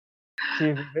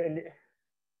Chief,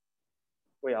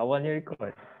 wait, awalnya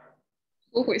record.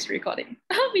 Who is recording?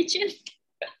 Vichin.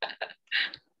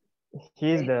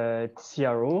 He's the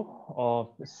CRO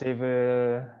of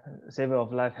Saver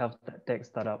of Life Health Tech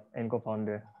Startup and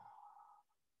co-founder.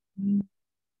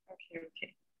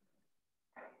 Okay.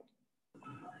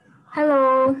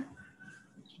 Hello.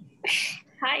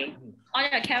 Hi. On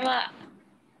your camera.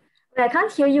 Wait, I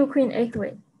can't hear you, Queen.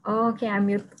 Wait. Oh, okay, I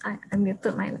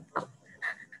muted my laptop.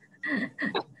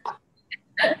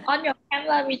 On your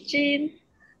camera, Vichin.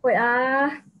 Wait,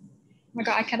 Oh my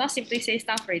god, I cannot simply say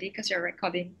stuff already because you're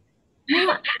recording.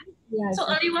 yeah. So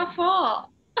early, what for?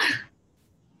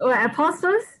 Wait, I pause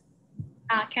first.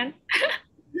 Can.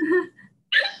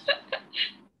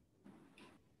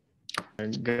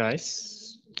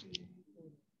 Guys,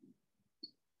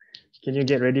 can you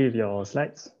get ready with your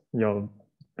slides, your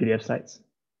PDF slides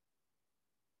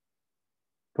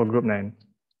for group 9?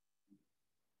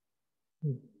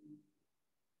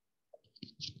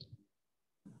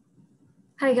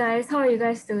 Hi guys, how are you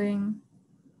guys doing?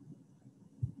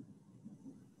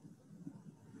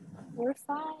 We're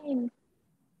fine.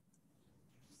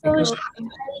 So should I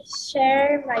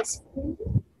share my screen?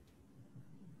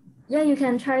 Yeah, you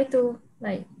can try to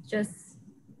just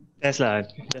test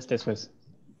first.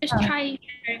 Just try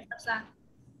sharing first.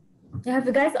 Have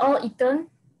you guys all eaten?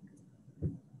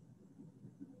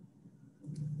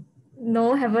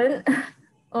 No, haven't.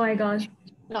 Oh my god.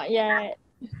 Not yet.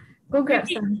 Go grab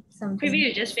something. Preview,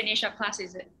 you just finished your class,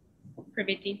 is it?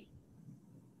 Preview.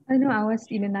 Oh no, I was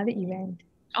in another event.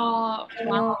 Oh,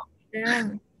 wow.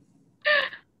 Damn.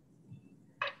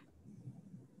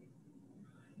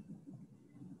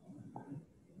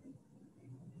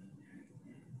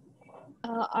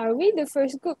 Are we the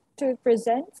first group to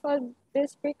present for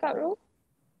this breakout room?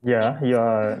 Yeah,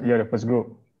 you're the first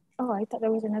group. Oh, I thought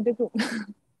there was another group.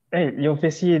 Hey, your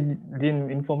FACE didn't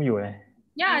inform you,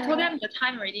 yeah, I told them the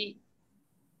time already.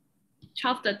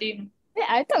 12:13. Wait,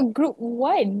 I thought group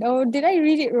 1. Or did I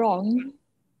read it wrong?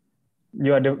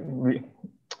 You are the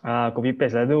copy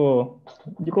paste lah tu.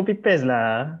 You copy paste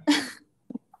lah.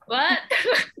 What?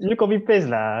 You copy paste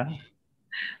lah.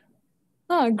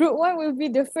 Group 1 will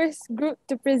be the first group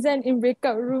to present in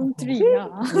breakout room 3.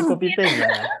 You copy paste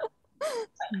lah.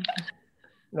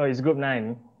 No, it's group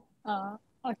 9.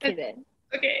 Okay then.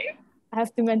 Okay. I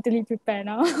have to mentally prepare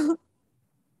now.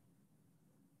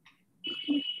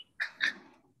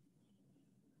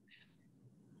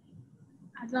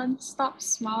 Azan, stop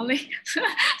smiling.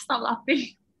 Stop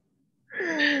laughing.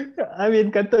 I mean,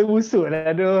 kata busuk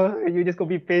lah tu. You just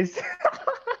copy paste.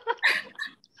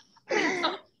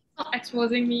 Stop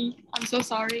exposing me. I'm so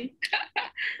sorry.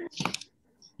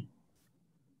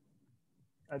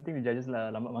 I think the judges lah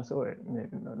lambat masuk.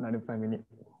 Another 5 minutes.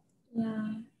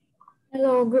 Yeah.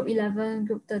 Hello, group 11,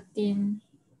 group 13.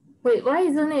 Wait, why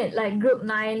isn't it like group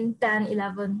 9, 10,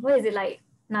 11? Why is it like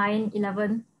 9,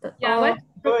 11? Yeah,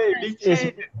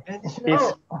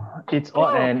 it's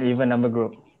odd and even number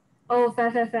group. Oh, fair.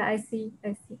 I see.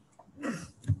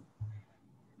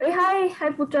 Hey, hi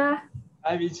Putra.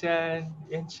 Hi Vichan.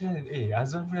 Vichan,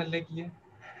 Azwan pernah lagi ya?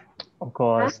 Of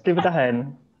course, dia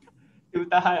bertahan. Dia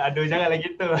bertahan, aduh jangan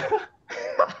lagi tu.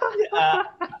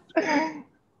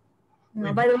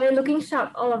 No, by the way, looking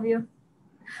sharp, all of you.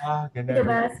 The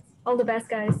best, all the best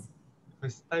guys.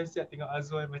 First time siap tengok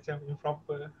Azwan macam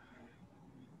improper.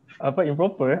 Apa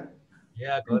improper?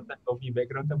 Ya, kalau tak copy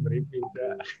background kan merepek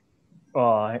dah.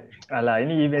 Oh, alah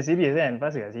ini event serius kan?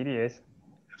 Pas gak serius?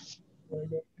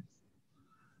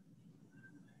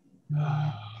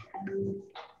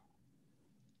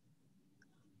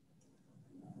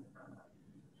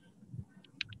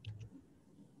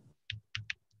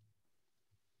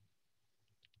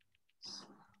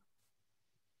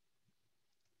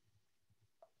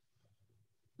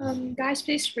 Guys,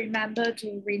 please remember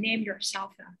to rename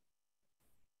yourself.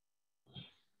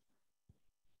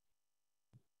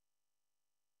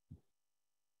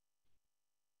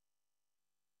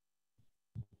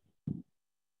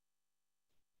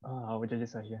 Our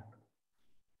judges are here.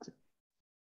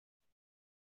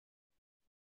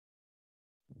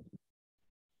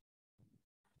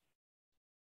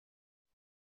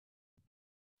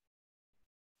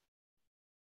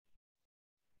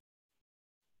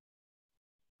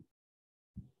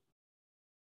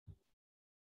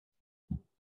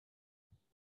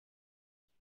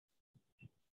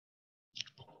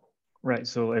 Right,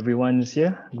 so everyone's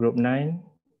here, group 9,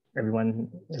 everyone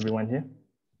here.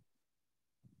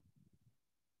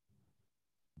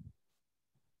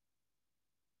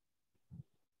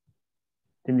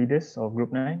 Team leaders of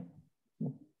group 9.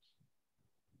 9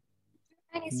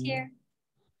 is here.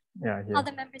 Yeah, here. All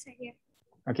the members are here.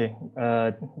 Okay.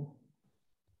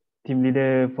 Team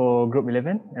leader for group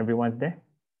 11, everyone's there?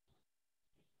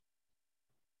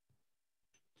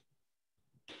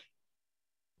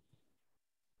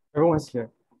 Everyone's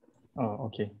here. Oh,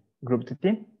 okay. Group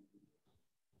 13?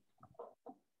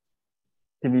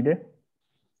 Team leader?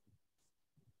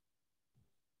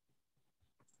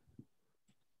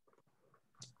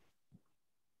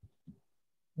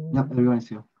 Yep, everyone's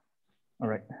here. All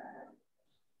right.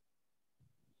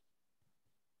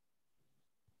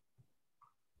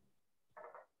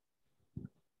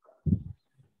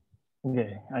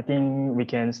 Okay, I think we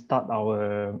can start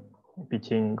our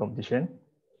pitching competition.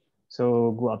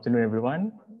 So good afternoon,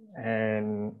 everyone,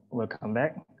 and welcome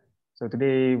back. So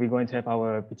today we're going to have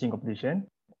our pitching competition.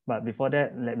 But before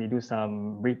that, let me do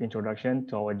some brief introduction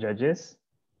to our judges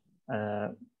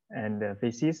and the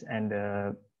faces and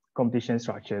the competition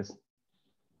structures.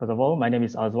 First of all, my name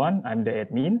is Azwan. I'm the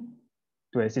admin.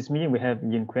 To assist me, we have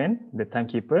Yin Quen, the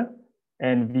timekeeper,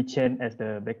 and Vi Chen as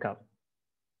the backup.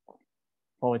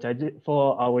 For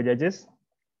our judges,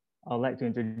 I'd like to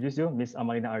introduce you Ms.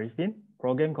 Amalina Arifin,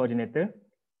 Program Coordinator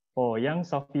for Young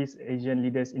Southeast Asian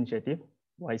Leaders Initiative,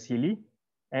 YCLI,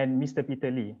 and Mr. Peter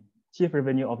Lee, Chief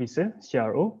Revenue Officer,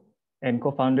 CRO, and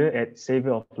co-founder at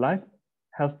Savior of Life,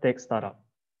 Health Tech Startup.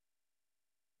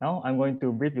 Now I'm going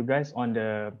to brief you guys on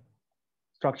the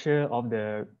structure of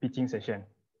the pitching session.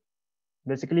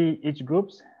 Basically, each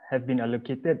groups have been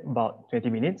allocated about 20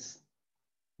 minutes,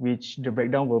 which the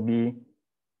breakdown will be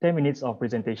 10 minutes of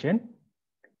presentation,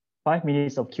 5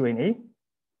 minutes of Q&A,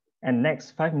 and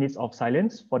next 5 minutes of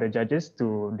silence for the judges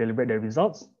to deliberate the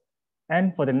results,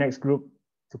 and for the next group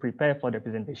to prepare for the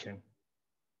presentation.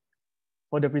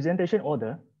 For the presentation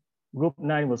order, group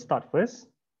 9 will start first,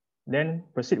 then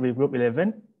proceed with group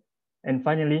 11, and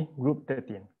finally group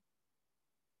 13.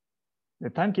 The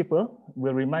timekeeper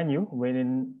will remind you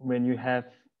when you have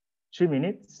 3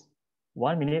 minutes,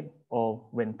 1 minute, or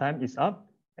when time is up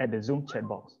at the Zoom chat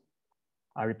box.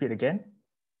 I repeat again,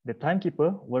 the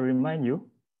timekeeper will remind you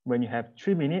when you have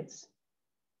 3 minutes,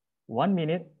 1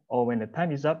 minute, or when the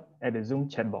time is up at the Zoom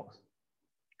chat box.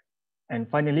 And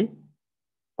finally,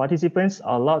 participants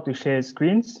are allowed to share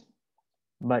screens,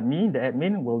 but me, the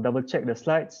admin, will double check the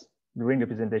slides during the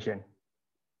presentation.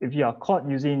 If you are caught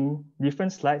using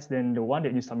different slides than the one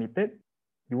that you submitted,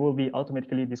 you will be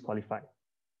automatically disqualified.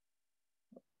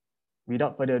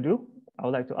 Without further ado, I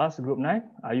would like to ask group 9,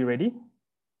 are you ready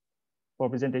for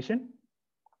presentation?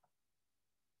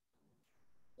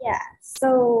 Yeah,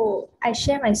 so I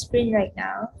share my screen right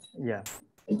now. Yeah.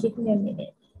 Give me a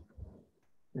minute.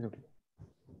 It's okay.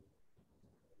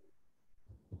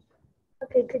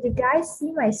 Okay, could you guys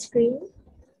see my screen?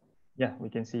 Yeah, we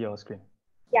can see your screen.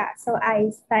 Yeah, so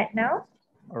I start now.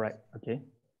 All right, okay.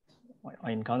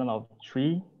 In countdown of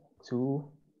 3, 2,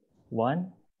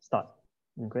 1, start.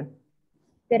 Okay.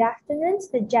 Good afternoon to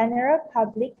the general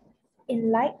public.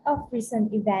 In light of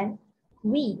recent events,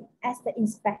 we, as the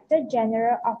Inspector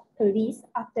General of Police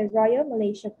of the Royal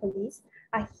Malaysia Police,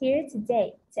 are here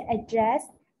today to address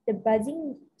the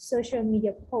buzzing social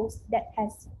media post that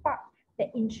has sparked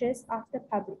the interest of the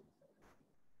public.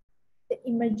 The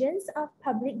emergence of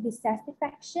public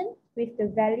dissatisfaction with the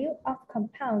value of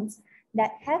compounds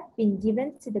that have been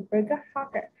given to the burger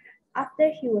hawker after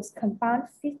he was compounded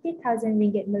 50,000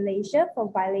 ringgit Malaysia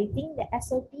for violating the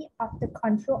SOP of the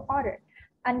control order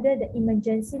under the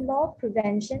Emergency Law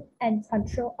Prevention and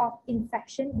Control of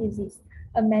Infection Disease,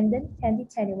 Amendment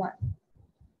 2021.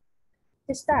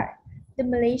 To start, the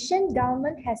Malaysian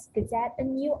government has gazetted a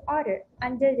new order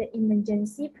under the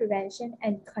Emergency Prevention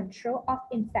and Control of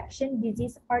Infection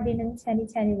Disease Ordinance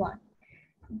 2021.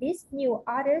 This new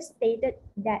order stated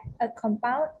that a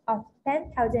compound of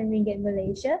 10,000 ringgit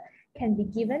Malaysia can be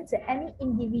given to any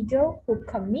individual who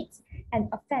commits an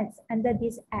offense under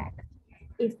this act.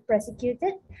 If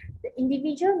prosecuted, the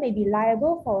individual may be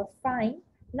liable for a fine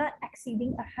not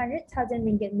exceeding 100,000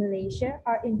 ringgit Malaysia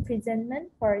or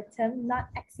imprisonment for a term not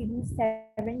exceeding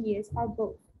 7 years or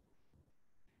both.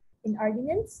 In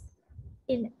ordinance,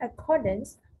 in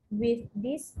accordance with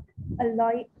this, a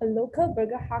local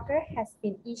burger hawker has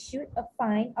been issued a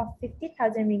fine of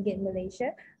 50,000 ringgit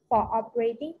Malaysia for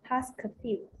operating past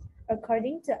curfew,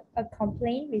 according to a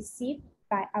complaint received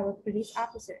by our police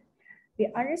officer.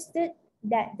 We understood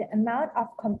that the amount of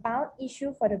compound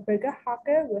issued for the burger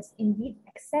hawker was indeed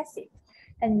excessive,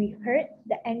 and we heard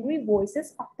the angry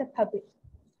voices of the public.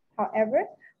 However,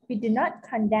 we do not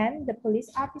condemn the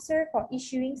police officer for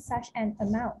issuing such an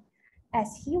amount,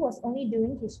 as he was only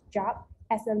doing his job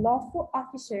as a lawful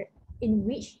officer in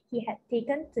which he had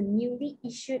taken the newly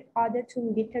issued order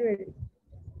too literally.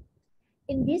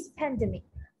 In this pandemic,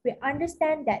 We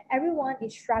understand that everyone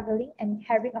is struggling and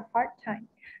having a hard time,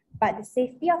 but the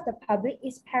safety of the public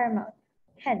is paramount.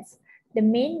 Hence, the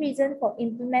main reason for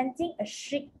implementing a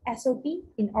strict SOP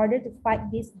in order to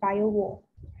fight this bio war.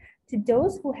 To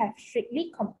those who have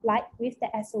strictly complied with the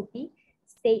SOP,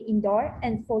 stay indoors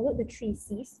and follow the 3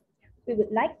 Cs, we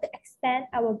would like to extend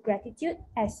our gratitude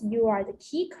as you are the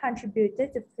key contributor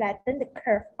to flatten the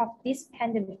curve of this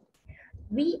pandemic.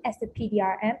 We as the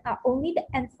PDRM are only the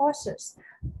enforcers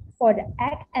for the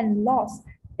act and laws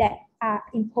that are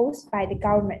imposed by the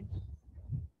government.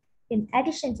 In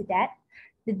addition to that,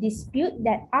 the dispute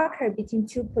that occurred between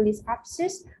 2 police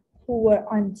officers who were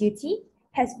on duty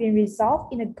has been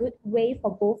resolved in a good way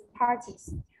for both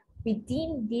parties. We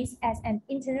deem this as an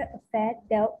internal affair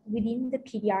dealt within the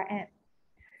PDRM.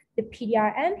 The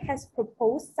PDRM has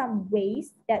proposed some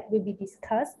ways that will be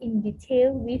discussed in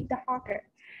detail with the hawker,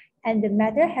 and the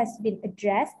matter has been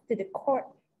addressed to the court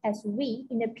as we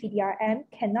in the PDRM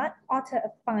cannot alter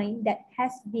a fine that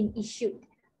has been issued.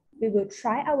 We will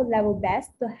try our level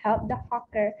best to help the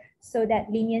hawker so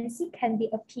that leniency can be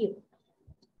appealed.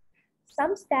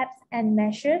 Some steps and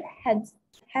measures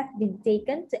have been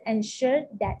taken to ensure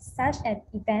that such an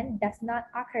event does not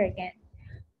occur again.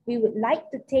 We would like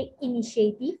to take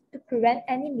initiative to prevent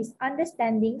any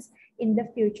misunderstandings in the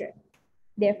future.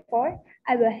 Therefore,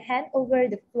 I will hand over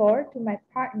the floor to my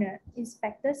partner,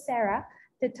 Inspector Sarah,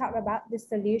 to talk about the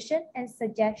solution and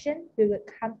suggestion we will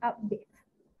come up with.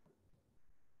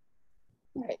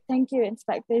 All right, thank you,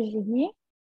 Inspector Jimmy.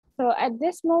 So at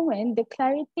this moment, the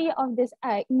clarity of this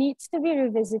act needs to be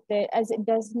revisited as it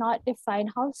does not define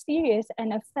how serious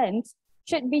an offense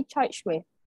should be charged with.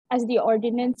 As the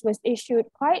ordinance was issued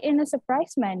quite in a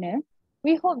surprise manner,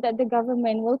 we hope that the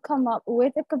government will come up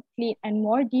with a complete and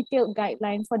more detailed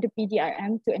guideline for the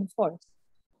PDRM to enforce.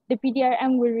 The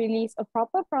PDRM will release a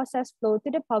proper process flow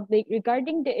to the public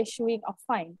regarding the issuing of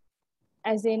fine,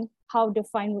 as in how the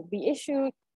fine would be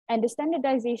issued, and the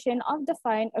standardization of the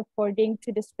fine according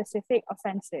to the specific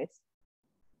offenses.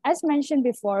 As mentioned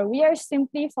before, we are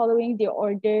simply following the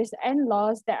orders and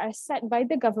laws that are set by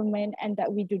the government and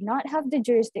that we do not have the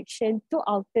jurisdiction to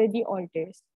alter the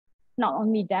orders. Not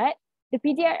only that, the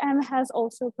PDRM has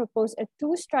also proposed a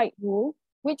 2-strike rule,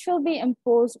 which will be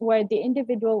imposed where the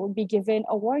individual will be given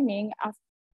a warning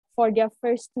for their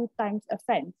first 2 times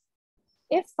offense.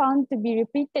 If found to be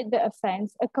repeated the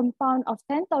offense, a compound of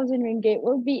 10,000 ringgit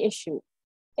will be issued.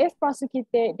 If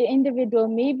prosecuted, the individual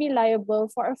may be liable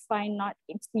for a fine not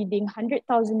exceeding 100,000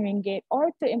 ringgit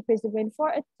or to imprisonment for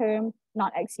a term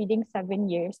not exceeding 7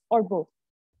 years or both.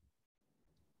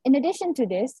 In addition to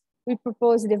this, we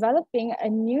propose developing a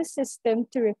new system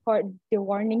to record the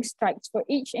warning strikes for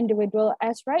each individual,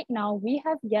 as right now we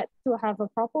have yet to have a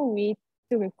proper way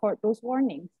to record those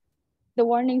warnings. The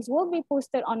warnings will be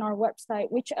posted on our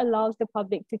website, which allows the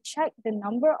public to check the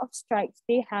number of strikes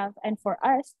they have and for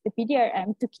us, the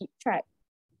PDRM, to keep track.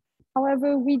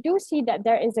 However, we do see that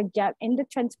there is a gap in the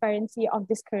transparency of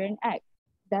this current act.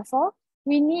 Therefore,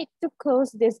 we need to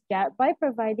close this gap by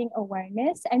providing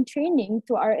awareness and training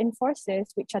to our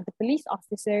enforcers, which are the police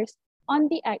officers, on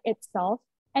the act itself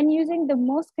and using the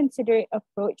most considerate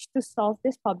approach to solve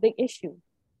this public issue.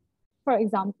 For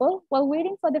example, while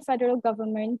waiting for the federal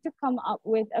government to come up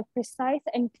with a precise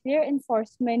and clear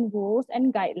enforcement rules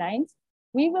and guidelines,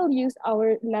 we will use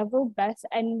our level best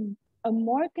and a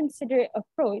more considerate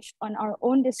approach on our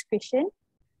own discretion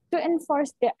to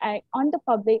enforce the act on the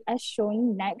public as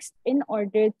shown next in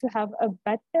order to have a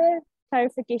better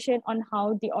clarification on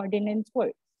how the ordinance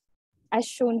works. As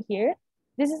shown here,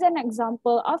 this is an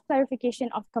example of clarification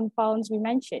of compounds we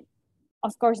mentioned.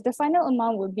 Of course, the final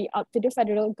amount will be up to the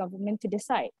federal government to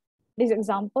decide. This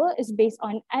example is based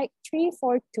on Act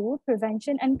 342,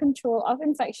 Prevention and Control of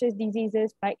Infectious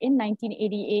Diseases back in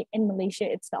 1988 in Malaysia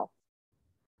itself.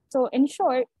 So in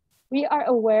short, we are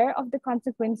aware of the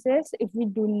consequences if we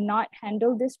do not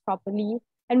handle this properly,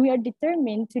 and we are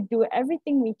determined to do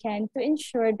everything we can to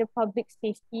ensure the public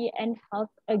safety and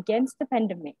health against the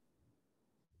pandemic.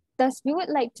 Thus, we would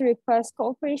like to request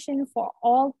cooperation for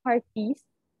all parties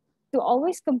to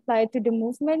always comply to the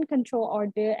movement control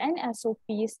order and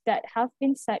SOPs that have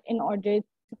been set in order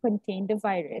to contain the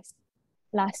virus.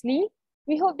 Lastly,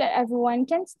 we hope that everyone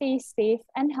can stay safe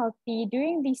and healthy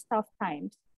during these tough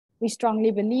times. We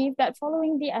strongly believe that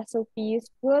following the SOPs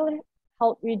will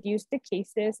help reduce the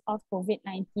cases of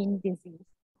COVID-19 disease,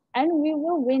 and we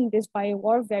will win this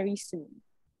bio-war very soon.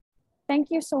 Thank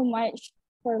you so much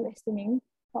for listening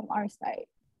from our side.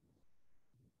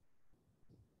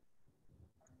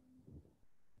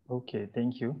 Okay,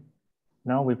 thank you.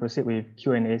 Now we proceed with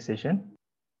Q&A session.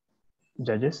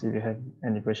 Judges, if you have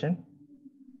any question.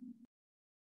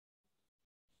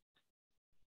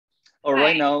 Or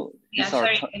right now, Yeah, is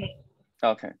our sorry.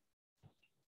 okay.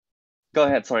 Go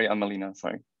ahead. Sorry, Amelina.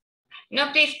 Sorry.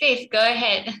 No, please go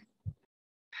ahead.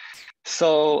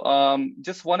 So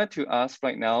just wanted to ask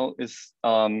right now is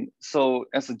so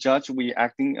as a judge, we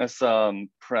acting as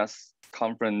press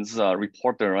conference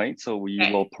reporter, right? So we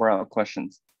will pour out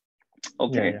questions.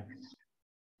 Okay.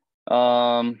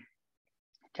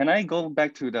 Can I go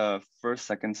back to the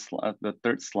second slide, the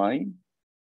third slide?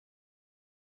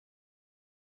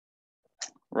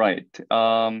 Right.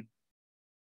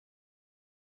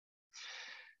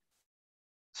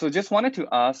 So just wanted to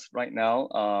ask right now.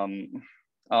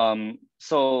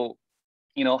 So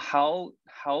you know how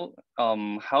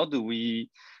do we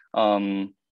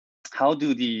how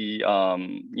do the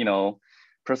you know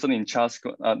person in charge,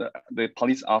 the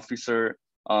police officer,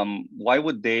 why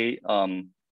would they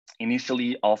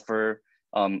initially offer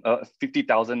a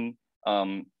 50,000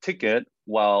 ticket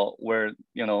while where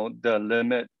you know the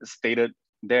limit stated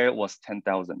there was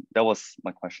 10,000? That was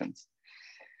my questions.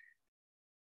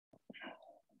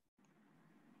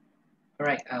 All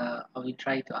right, I will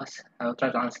try to answer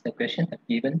the question I've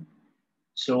given.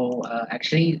 So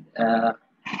actually,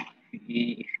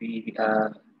 if we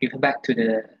give back to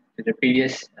the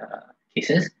previous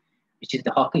cases, which is the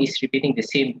hawker is repeating the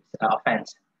same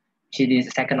offense, which is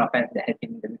the second offense that had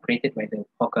been created by the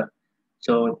hawker.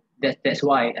 So that's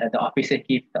why the officer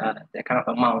give that kind of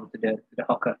amount to the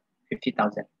hawker,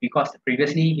 50,000, because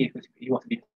previously he was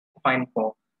being fined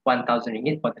for 1,000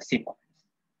 ringgit for the same offense.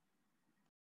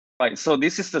 Right, so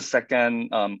this is the second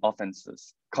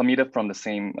offenses committed from the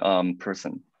same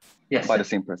person. Yes. By the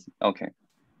same person. Okay.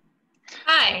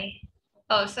 Hi.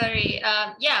 Oh, sorry.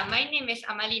 Yeah, my name is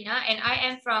Amalina, and I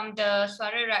am from the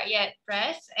Suara Rakyat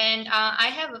Press, and I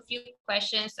have a few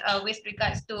questions with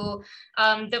regards to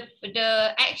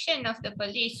the action of the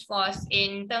police force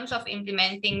in terms of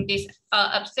implementing this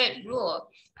absurd rule.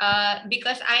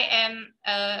 Because I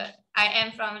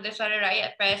am from the Suara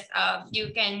Rakyat Press, you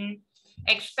can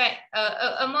expect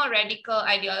a more radical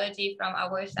ideology from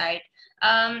our side.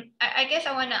 I guess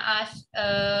I want to ask,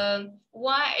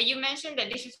 why you mentioned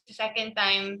that this is the second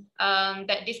time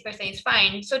that this person is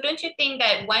fined. So don't you think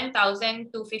that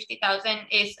 1,000 to 50,000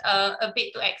 is a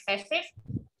bit too excessive?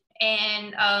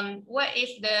 And what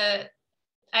is the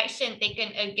action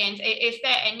taken against? Is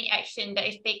there any action that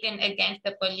is taken against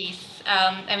the police?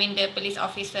 I mean the police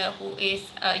officer who is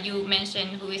you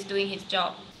mentioned who is doing his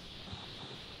job.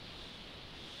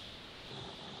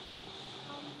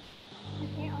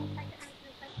 Okay, I'll try to answer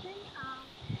the question.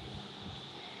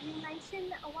 You mentioned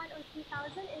 1,000 or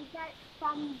 2,000. Is that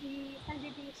from the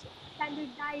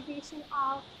standardization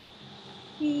of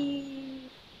the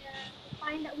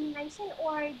fine that we mentioned,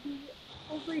 or the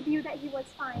overview that he was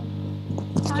fined?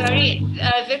 Sorry,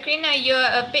 Zakrina, you're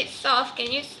a bit soft.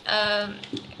 Can you,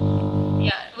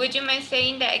 yeah, would you mind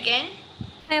saying that again?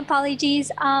 My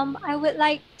apologies. I would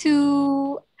like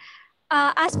to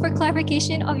ask for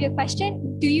clarification of your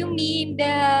question. Do you mean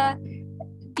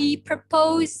the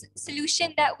proposed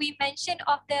solution that we mentioned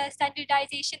of the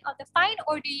standardization of the fine,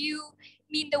 or do you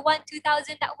mean the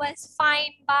 2,000 that was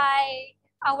fined by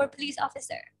our police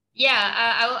officer? Yeah,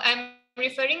 I'm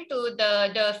referring to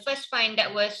the first fine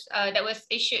that was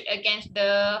issued against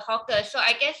the hawker. So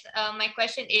I guess my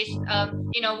question is,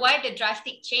 you know, why the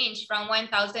drastic change from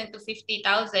 1,000 to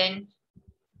 50,000?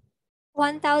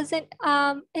 1,000.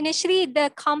 Initially, the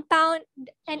compound,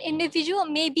 an individual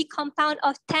may be compound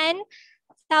of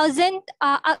 10,000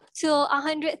 up to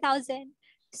 100,000.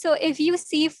 So if you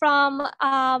see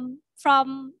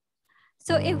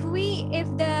so if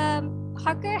the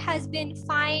hawker has been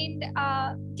fined,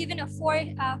 given a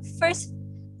first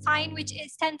fine, which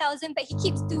is 10,000, but he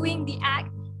keeps doing the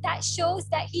act, that shows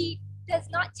that he does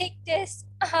not take this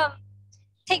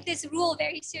rule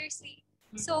very seriously.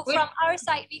 So from our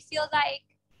side, we feel like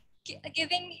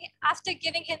after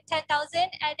giving him 10,000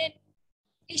 and then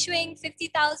issuing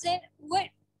 50,000 would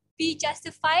be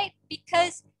justified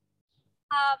because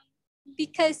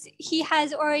he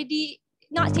has already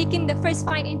not taken the first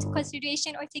fine into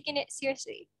consideration or taken it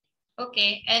seriously.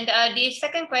 Okay, and the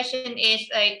second question is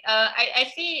like I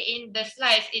see in the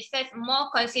slides it says more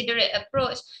considerate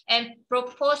approach and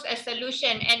propose a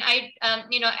solution, and I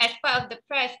you know, as part of the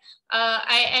press,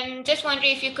 I am just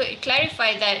wondering if you could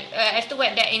clarify that as to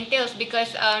what that entails,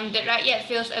 because the rakyat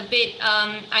feels a bit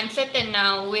uncertain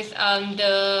now with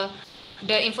the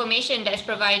information that's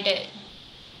provided.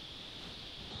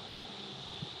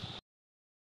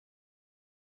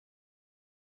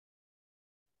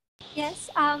 Yes,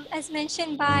 as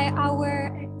mentioned by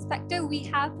our inspector, we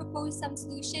have proposed some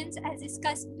solutions as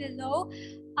discussed below.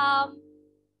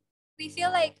 We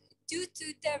feel like due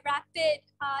to the rapid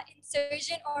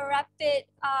insertion or rapid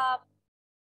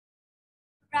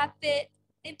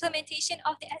implementation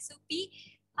of the SOP,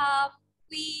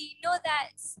 we know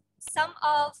that some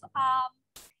of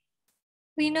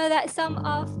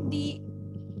the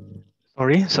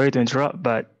Sorry to interrupt,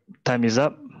 but time is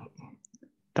up.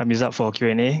 Time is up for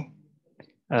Q&A.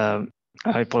 I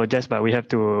apologize, but we have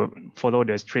to follow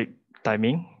the strict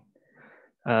timing.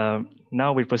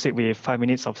 Now we proceed with 5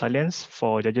 minutes of silence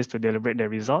for judges to deliberate their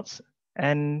results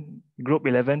and Group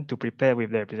 11 to prepare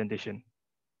with their presentation.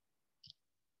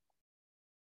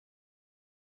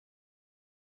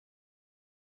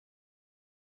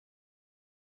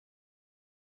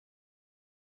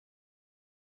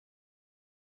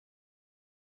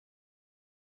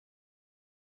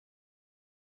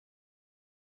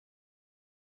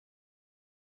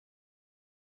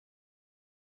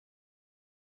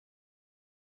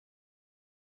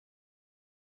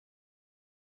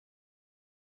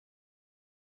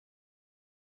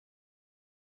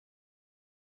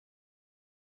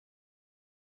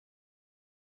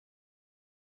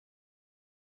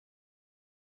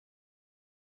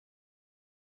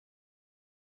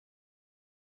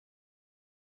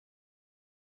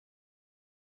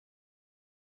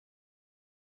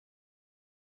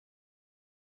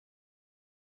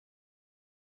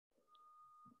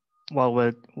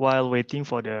 While waiting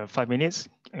for the 5 minutes,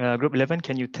 Group 11,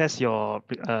 can you test your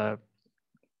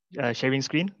sharing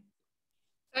screen?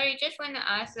 Sorry, just want to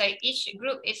ask, like each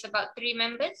group is about 3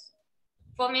 members,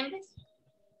 4 members?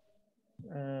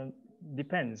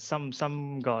 Depends.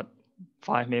 Some got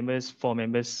 5 members, 4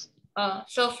 members. Oh,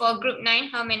 so for group 9,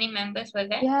 how many members were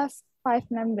there? We have 5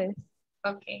 members.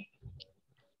 Okay.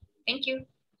 Thank you.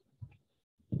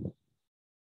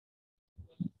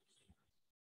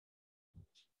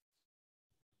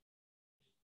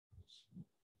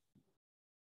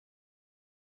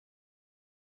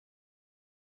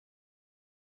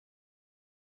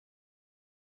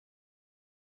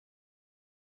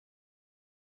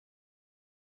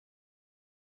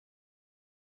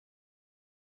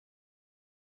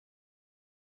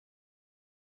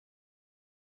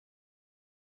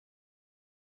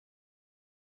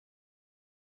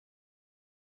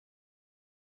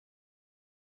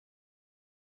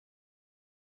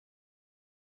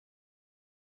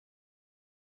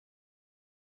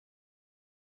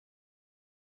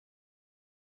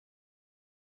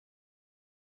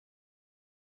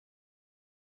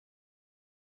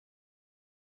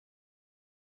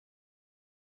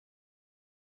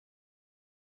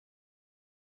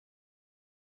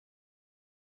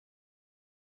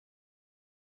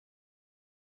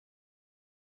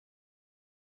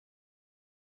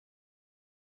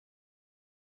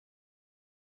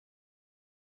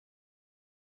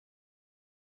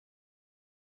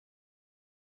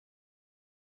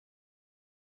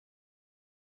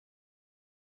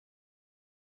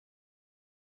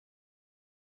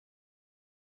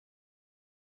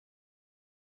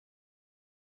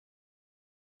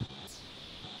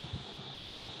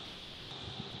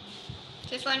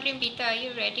 Just wondering, Bita, are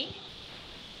you ready?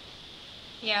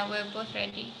 Yeah, we're both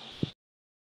ready.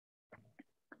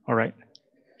 All right.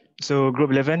 So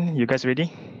Group 11, you guys ready?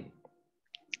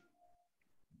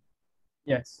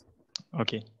 Yes.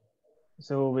 Okay.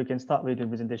 So we can start with the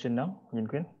presentation now, Yin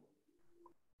Quinn.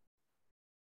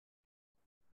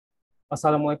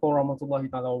 Assalamualaikum warahmatullahi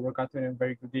wabarakatuh, and a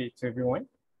very good day to everyone.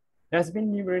 There has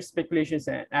been numerous speculations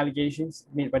and allegations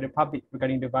made by the public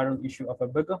regarding the viral issue of a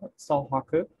burger stall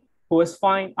hawker who was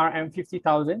fined Rm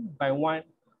 50,000 by one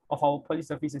of our police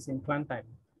officers in Kelantan.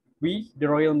 We, the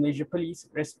Royal Malaysia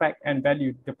Police, respect and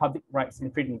value the public rights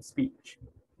in freedom of speech.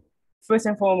 First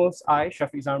and foremost, I,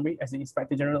 Shafiq Zamri, as the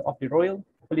Inspector General of the Royal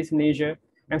Police Malaysia,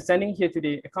 am standing here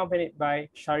today accompanied by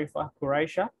Sharifah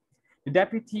Quraisha, the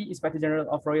Deputy Inspector General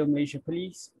of Royal Malaysia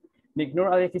Police, Nik Nur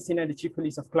Ali Kisina, the Chief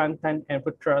Police of Kelantan, and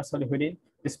Putra Solihuddin,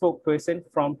 the spokesperson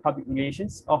from Public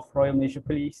Relations of Royal Malaysia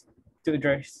Police, to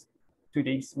address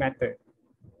today's matter.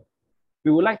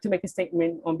 We would like to make a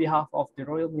statement on behalf of the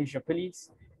Royal Malaysia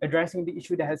Police, addressing the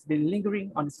issue that has been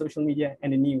lingering on the social media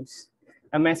and the news,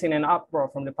 amassing an uproar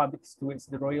from the public towards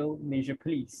the Royal Malaysia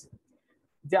Police.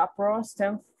 The uproar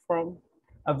stems from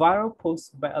a viral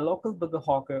post by a local burger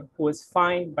hawker who was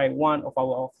fined by one of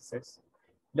our officers.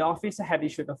 The officer had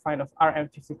issued a fine of Rm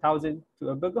 50,000 to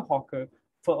a burger hawker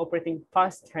for operating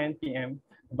past 10 p.m.,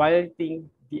 violating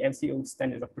the MCO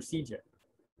standards of procedure.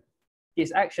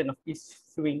 His action of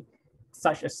issuing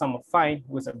such a sum of fine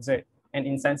was absurd and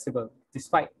insensible,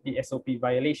 despite the SOP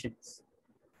violations.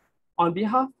 On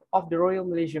behalf of the Royal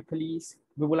Malaysia Police,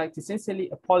 we would like to sincerely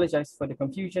apologize for the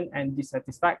confusion and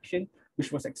dissatisfaction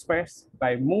which was expressed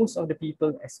by most of the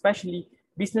people, especially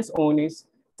business owners,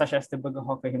 such as the burger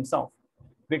hawker himself.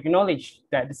 We acknowledge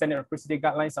that the standard of procedure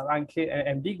guidelines are unclear and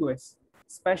ambiguous,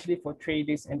 especially for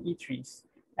traders and eateries,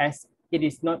 as it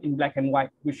is not in black and white,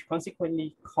 which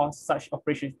consequently cause such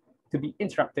operations to be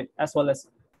interrupted, as well as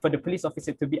for the police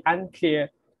officer to be unclear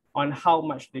on how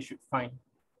much they should fine.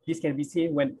 This can be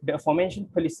seen when the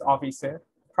aforementioned police officer,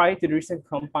 prior to the recent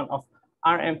compound of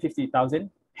RM 50,000,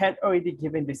 had already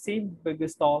given the same burger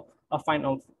stall a fine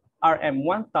of RM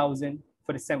 1,000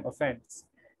 for the same offense.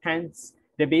 Hence,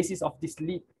 the basis of this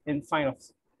leap in fine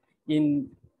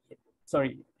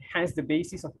hence the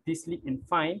basis of this leap in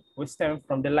fine will stem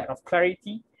from the lack of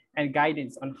clarity and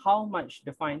guidance on how much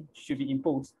the fine should be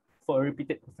imposed for a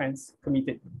repeated offense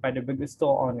committed by the burger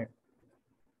store owner.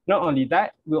 Not only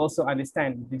that, we also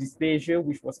understand the displeasure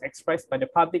which was expressed by the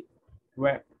public,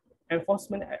 where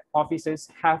enforcement officers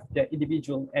have their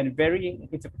individual and varying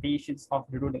interpretations of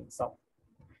the ruling itself.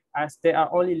 As there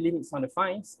are only limits on the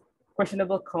fines,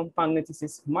 questionable compound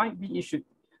notices might be issued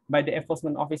by the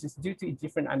enforcement officers due to a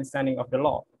different understanding of the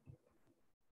law.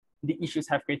 The issues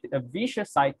have created a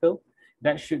vicious cycle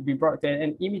that should be brought to an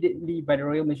end immediately by the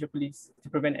Royal Malaysia Police to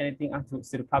prevent anything untoward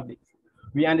to the public.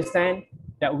 We understand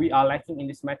that we are lacking in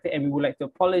this matter, and we would like to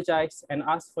apologize and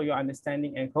ask for your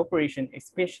understanding and cooperation,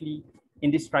 especially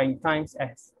in these trying times,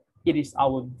 as it is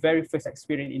our very first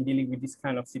experience in dealing with this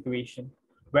kind of situation,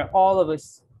 where all of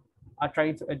us are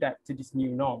trying to adapt to this new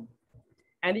norm.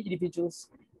 And the individuals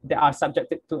that are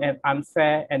subjected to an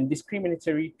unfair and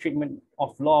discriminatory treatment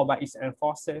of law by its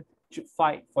enforcer should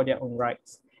fight for their own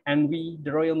rights. And we,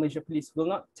 the Royal Malaysia Police, will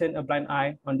not turn a blind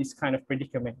eye on this kind of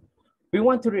predicament. We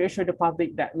want to reassure the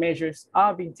public that measures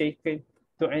are being taken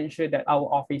to ensure that our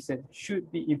officers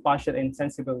should be impartial and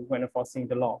sensible when enforcing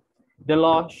the law. The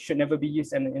law should never be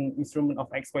used as an instrument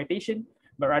of exploitation,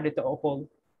 but rather to uphold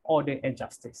order and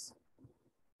justice.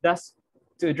 Thus,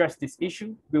 to address this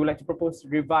issue, we would like to propose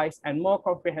revised and more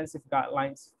comprehensive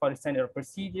guidelines for the standard of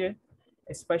procedure,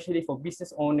 especially for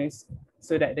business owners,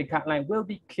 so that the guideline will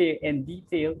be clear and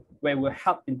detailed, where it will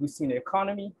help in boosting the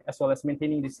economy, as well as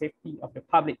maintaining the safety of the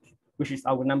public, which is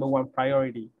our #1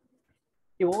 priority.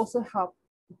 It will also help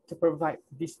to provide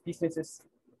these businesses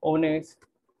owners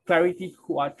clarity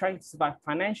who are trying to survive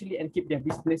financially and keep their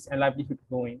business and livelihood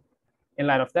going. In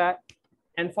light of that,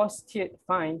 enforced tiered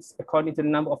fines according to the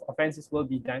number of offenses will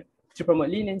be done to promote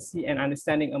leniency and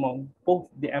understanding among both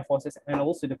the enforcers and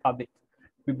also the public.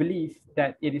 We believe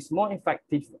that it is more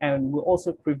effective and will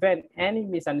also prevent any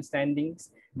misunderstandings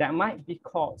that might be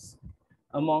caused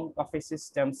among officers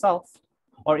themselves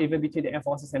or even between the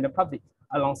enforcers and the public.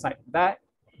 Alongside that,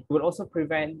 it will also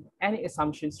prevent any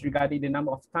assumptions regarding the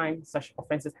number of times such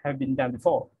offenses have been done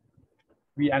before.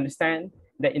 We understand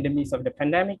that in the midst of the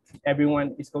pandemic,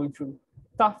 everyone is going through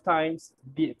tough times,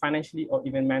 be it financially or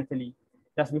even mentally.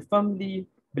 Thus, we firmly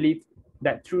believe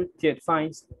that through tiered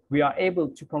fines, we are able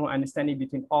to promote understanding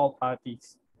between all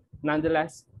parties.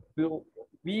 Nonetheless,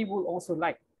 we would also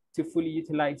like to fully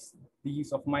utilize the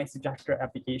use of MySejahtera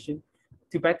application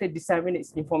to better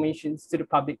disseminate information to the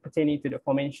public pertaining to the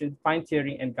aforementioned fine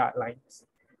tiering and guidelines.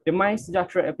 The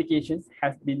MySejahtera application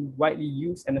has been widely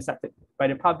used and accepted by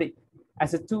the public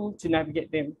as a tool to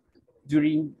navigate them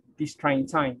during these trying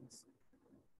times.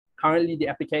 Currently, the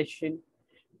application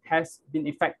has been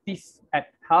effective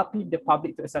at helping the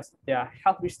public to assess their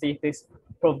health risk status,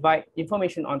 provide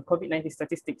information on COVID-19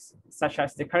 statistics, such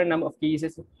as the current number of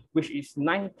cases, which is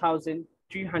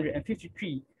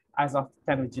 9,353 as of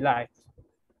 10th of July.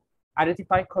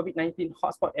 Identify COVID-19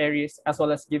 hotspot areas, as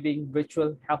well as giving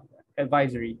virtual health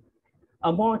advisory.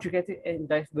 A more targeted and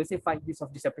diversified use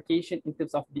of this application in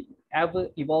terms of the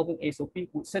ever-evolving SOP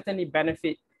would certainly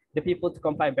benefit the people to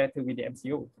comply better with the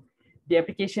MCO. The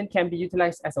application can be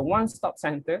utilized as a one-stop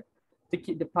center to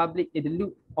keep the public in the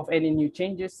loop of any new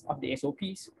changes of the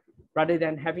SOPs, rather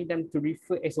than having them to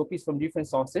refer SOPs from different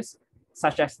sources,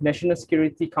 such as National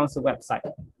Security Council website.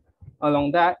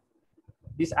 Along that,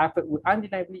 this effort would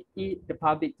undeniably aid the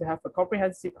public to have a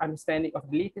comprehensive understanding of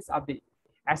the latest update,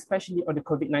 especially on the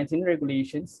COVID-19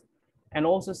 regulations, and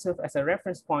also serve as a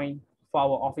reference point for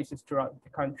our officers throughout the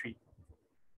country.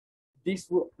 This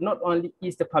will not only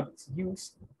ease the public's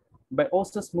use, but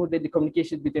also smoothen the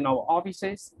communication between our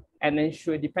officers and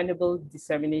ensure dependable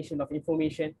dissemination of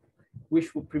information,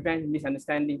 which will prevent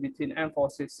misunderstanding between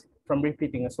enforcers from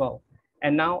repeating as well.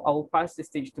 And now I will pass the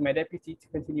stage to my deputy to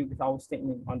continue with our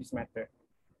statement on this matter.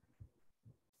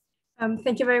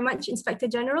 Thank you very much, Inspector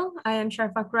General. I am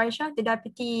Sharifah Quraisha, the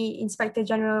Deputy Inspector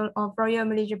General of Royal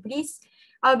Malaysia Police.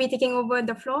 I'll be taking over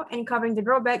the floor and covering the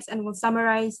drawbacks and will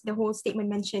summarize the whole statement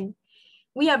mentioned.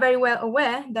 We are very well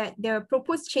aware that the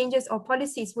proposed changes or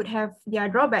policies would have their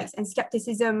drawbacks and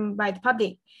skepticism by the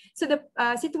public. So the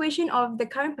situation of the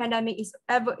current pandemic is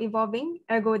ever evolving,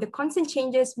 ergo the constant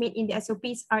changes made in the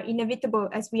SOPs are inevitable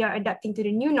as we are adapting to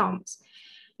the new norms.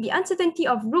 The uncertainty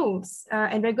of rules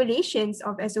and regulations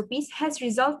of SOPs has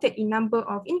resulted in a number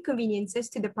of inconveniences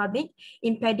to the public,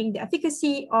 impeding the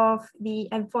efficacy of the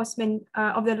enforcement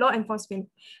of the law enforcement.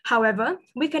 However,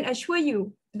 we can assure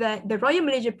you that the Royal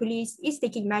Malaysia Police is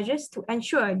taking measures to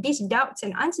ensure these doubts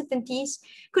and uncertainties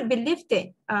could be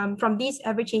lifted from these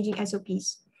ever-changing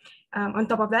SOPs. On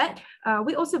top of that,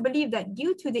 we also believe that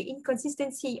due to the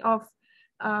inconsistency of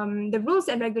the rules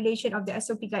and regulation of the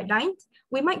SOP guidelines,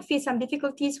 we might face some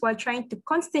difficulties while trying to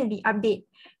constantly update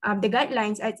the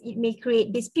guidelines, as it may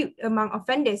create dispute among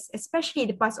offenders, especially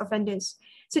the past offenders.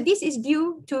 So this is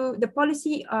due to the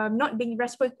policy not being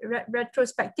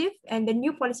retrospective, and the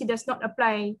new policy does not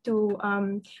apply to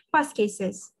past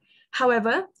cases.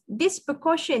 However, this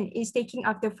precaution is taken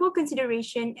after full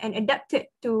consideration and adapted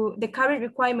to the current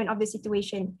requirement of the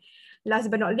situation.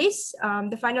 Last but not least,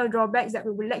 the final drawbacks that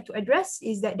we would like to address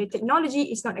is that the technology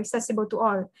is not accessible to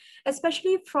all,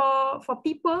 especially for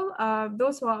people,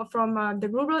 those who are from the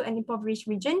rural and impoverished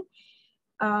region.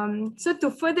 So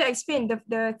to further explain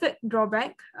the third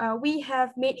drawback, we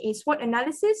have made a SWOT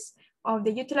analysis of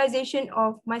the utilization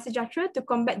of MySejahtera to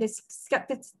combat the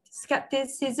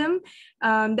skepticism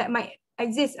that might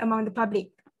exist among the public.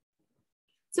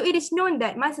 So it is known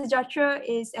that MySejahtera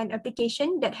is an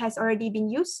application that has already been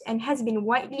used and has been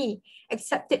widely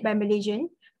accepted by Malaysians,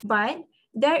 but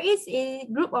there is a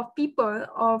group of people,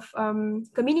 of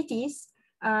communities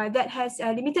that has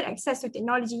limited access to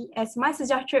technology, as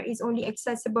MySejahtera is only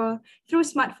accessible through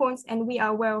smartphones, and we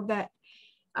are aware of that.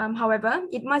 However,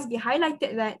 it must be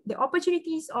highlighted that the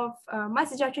opportunities of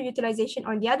MySejahtera utilization,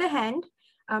 on the other hand,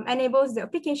 enables the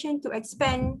application to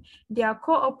expand their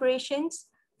core operations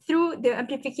through the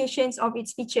amplifications of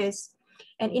its features.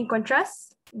 And in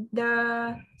contrast,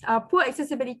 the poor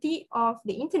accessibility of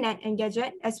the internet and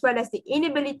gadget, as well as the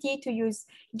inability to use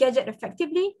gadget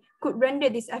effectively, could render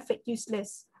this effort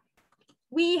useless.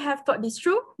 We have thought this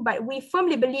through, but we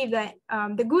firmly believe that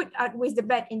the good outweighs the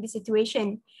bad in this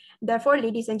situation. Therefore,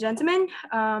 ladies and gentlemen,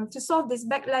 to solve this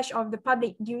backlash of the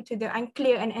public due to the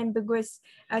unclear and ambiguous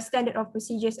standard of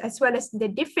procedures, as well as the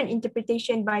different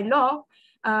interpretation by law,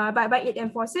 by its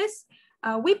enforcers,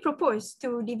 we propose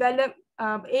to develop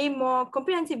a more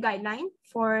comprehensive guideline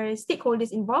for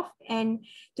stakeholders involved and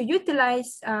to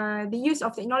utilize the use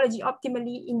of technology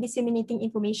optimally in disseminating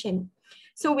information.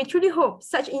 So we truly hope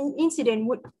such an incident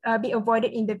would be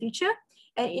avoided in the future,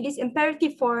 and it is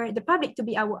imperative for the public to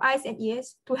be our eyes and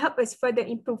ears to help us further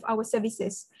improve our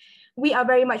services. We are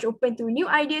very much open to new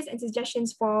ideas and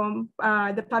suggestions from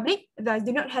the public, thus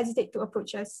do not hesitate to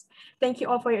approach us. Thank you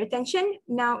all for your attention.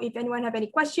 Now, if anyone have any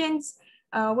questions,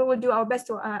 we will do our best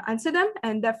to answer them,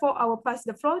 and therefore I will pass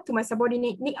the floor to my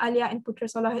subordinate Nick Alia and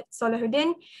Putra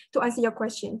Salahuddin to answer your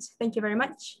questions. Thank you very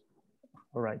much.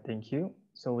 All right, thank you.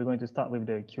 So we're going to start with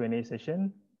the Q&A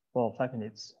session for 5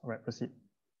 minutes. All right, proceed.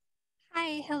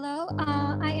 Hi, hello.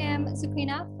 I am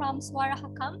Zukrina from Suara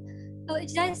Hakam. I would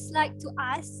just like to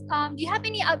ask, do you have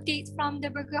any updates from the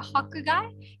burger hawker guy?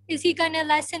 Is he gonna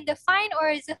lessen the fine, or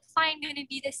is the fine gonna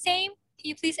be the same? Can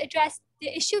you please address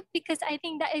the issue? Because I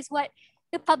think that is what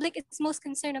the public is most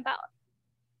concerned about.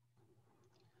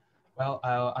 Well,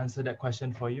 I'll answer that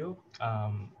question for you,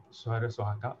 Suara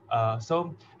Suhaka.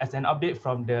 So as an update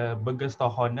from the burger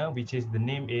store owner, which is the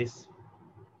name is,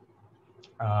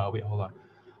 wait, hold on.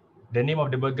 The name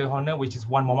of the burger owner, which is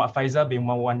Wan Muhammad Faizal bin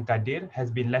Wan Kadir, has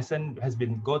been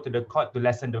go to the court to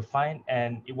lessen the fine,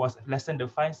 and it was lessen the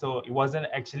fine. So it wasn't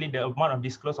actually the amount of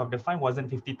disclosed of the fine wasn't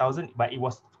 50,000, but it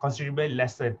was considerably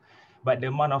lessened. But the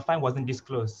amount of fine wasn't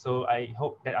disclosed. So I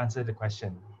hope that answered the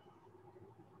question.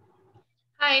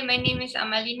 Hi, my name is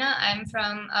Amalina. I'm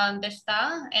from the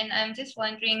Star, and I'm just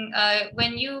wondering,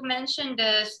 when you mentioned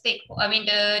the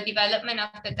development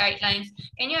of the guidelines,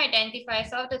 can you identify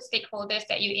some of the stakeholders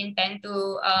that you intend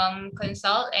to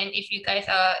consult, and if you guys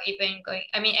are even going,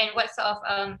 and what sort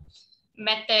of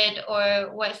method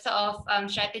or what sort of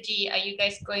strategy are you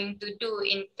guys going to do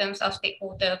in terms of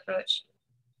stakeholder approach?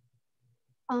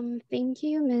 Thank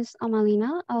you, Ms.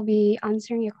 Amalina. I'll be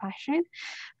answering your question.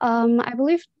 I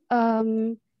believe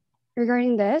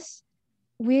regarding this,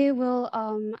 we will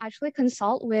actually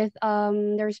consult with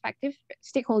the respective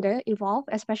stakeholder involved,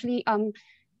 especially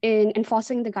in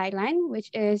enforcing the guideline, which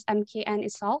is MKN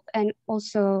itself, and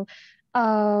also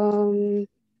the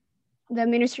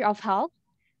Ministry of Health.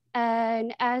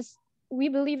 And as we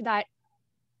believe that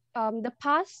the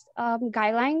past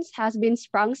guidelines has been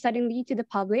sprung suddenly to the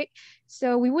public,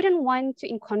 so we wouldn't want to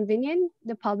inconvenience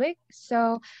the public.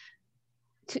 So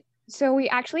we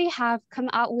actually have come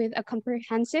out with a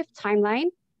comprehensive timeline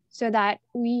so that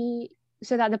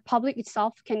the public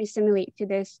itself can assimilate to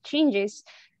these changes.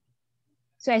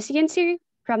 So as you can see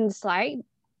from the slide,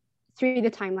 through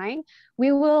the timeline,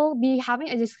 we will be having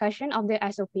a discussion of the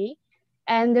SOP,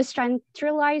 and the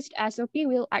centralized SOP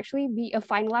will actually be a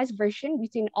finalized version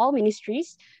between all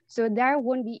ministries. So there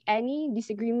won't be any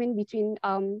disagreement between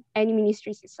any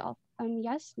ministries itself.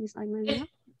 Yes, Ms. Almarina?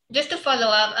 Just to follow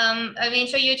up, I mean,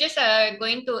 so you just are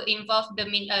going to involve the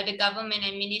government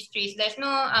and ministries. There's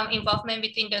no involvement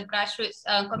between the grassroots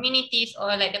communities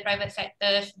or like the private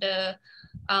sectors, the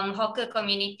hawker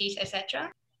communities,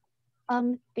 etc.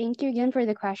 Thank you again for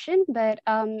the question. But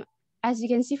as you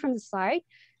can see from the slide,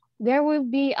 there will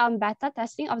be beta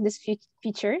testing of these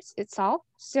features itself.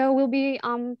 So we'll be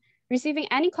receiving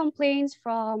any complaints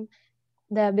from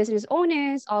the business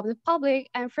owners, of the public,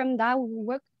 and from that, we'll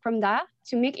work from that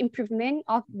to make improvement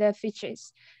of the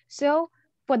features. So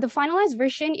for the finalized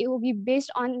version, it will be based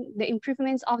on the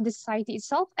improvements of the society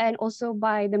itself and also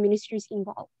by the ministries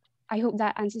involved. I hope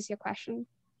that answers your question.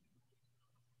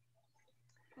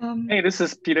 Hey, this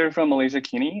is Peter from Malaysia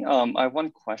Kini. I have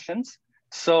one question.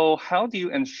 So how do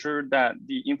you ensure that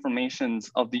the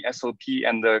informations of the SOP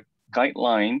and the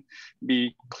guideline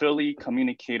be clearly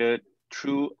communicated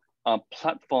through a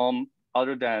platform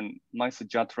other than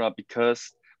MySejahtera,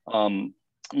 because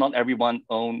not everyone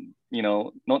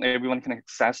not everyone can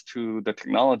access to the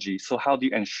technology. So how do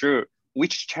you ensure,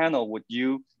 which channel would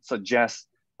you suggest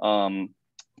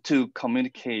to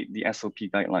communicate the SOP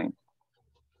guideline?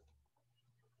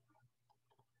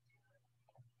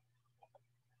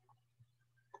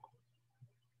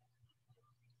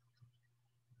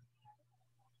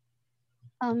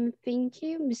 Thank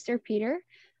you, Mr. Peter.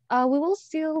 We will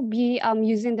still be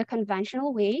using the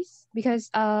conventional ways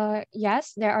because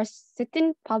yes, there are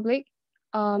certain public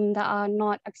that are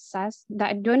not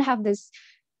that don't have this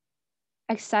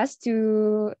access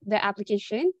to the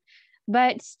application,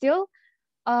 but still,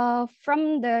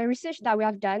 from the research that we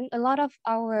have done, a lot of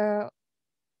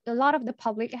the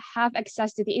public have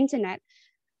access to the internet.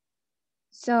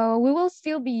 So we will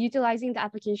still be utilizing the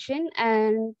application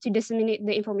and to disseminate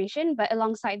the information, but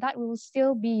alongside that, we will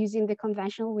still be using the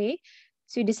conventional way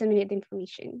to disseminate the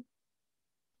information.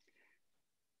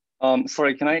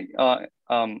 Sorry, can I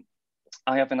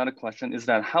have another question, is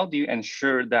that how do you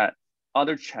ensure that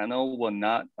other channel will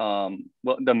not,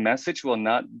 the message will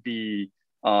not be,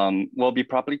 will be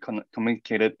properly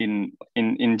communicated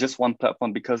in just one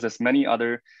platform, because there's many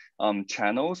other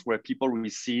channels where people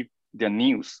receive their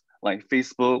news, like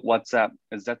Facebook, WhatsApp,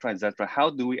 etc., etc. How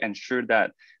do we ensure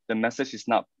that the message is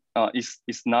not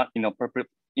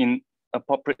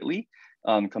inappropriately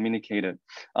communicated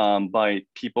by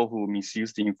people who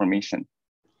misuse the information?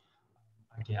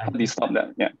 Okay, how do you stop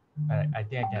that? Yeah. I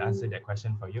think I can answer that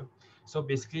question for you. So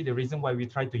basically, the reason why we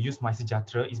try to use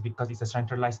MySejahtera is because it's a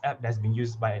centralized app that's been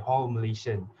used by all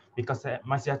Malaysian. Because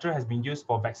MySejahtera has been used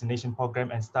for vaccination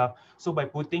program and stuff. So by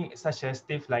putting such a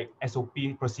stiff like SOP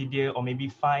procedure or maybe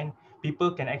fine, people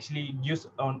can actually use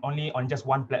only on just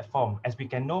one platform. As we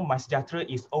can know, MySejahtera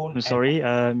is owned. I'm sorry,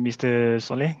 Mr.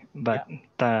 Soleh, but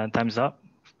yeah. Time's up.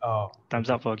 Oh,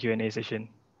 time's up for Q&A session.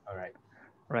 All right.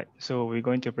 Right, so we're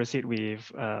going to proceed with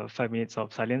 5 minutes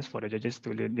of silence for the judges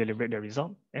to deliberate the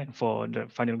result, and for the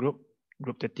final group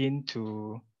 13,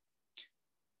 to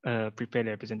prepare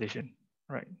their presentation.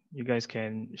 All right, you guys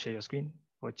can share your screen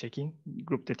for checking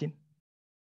group 13.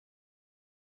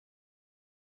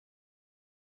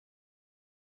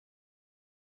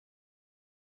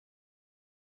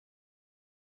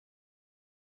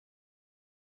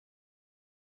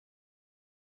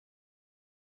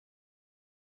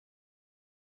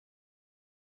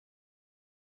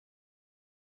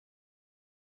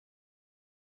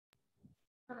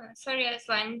 Sorry,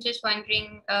 Aswan, just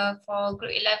wondering for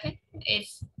group 11,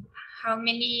 is how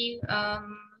many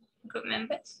group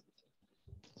members?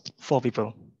 4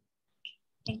 people.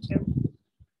 Thank you.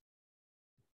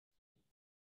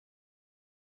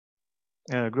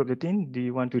 Group 13, do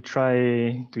you want to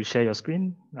try to share your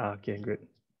screen? Okay, good.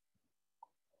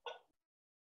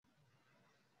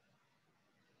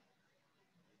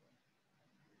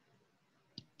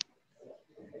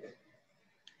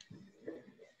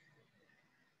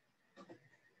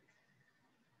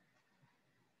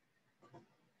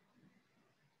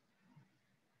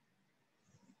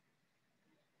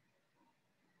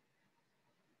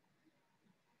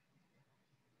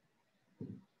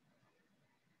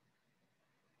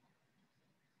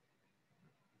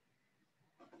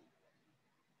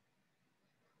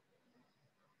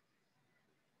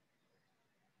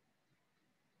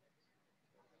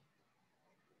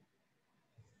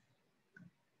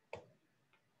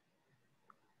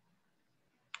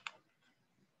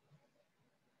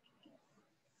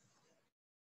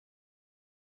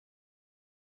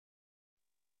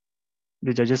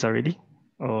 The judges are ready,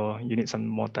 or you need some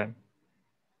more time?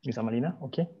 Miss Amalina,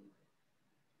 okay?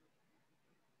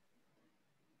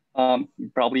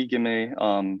 Probably give me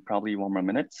probably 1 more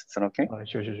minute. Is that okay?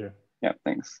 Sure, sure, sure. Yeah,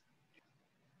 thanks.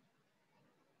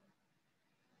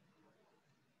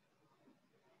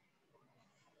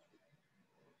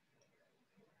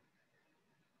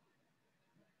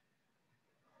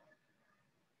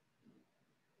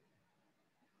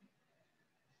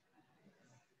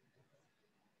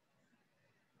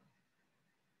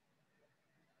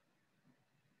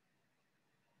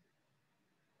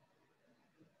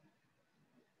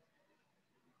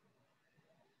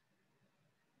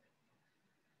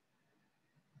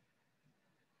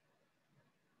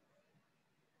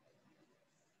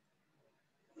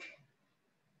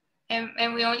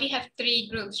 And we only have 3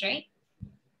 groups, right?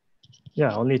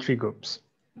 Yeah, only 3 groups.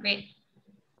 Great.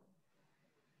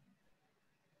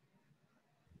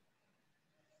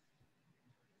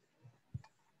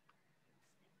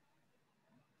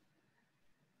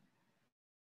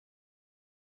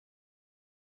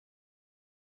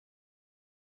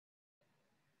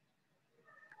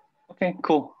 Okay,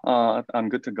 cool. I'm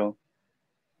good to go.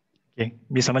 Okay,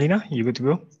 Miss Amalina, you good to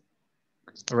go?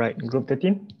 All right, group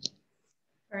 13.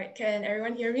 All right, can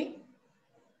everyone hear me?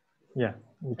 Yeah,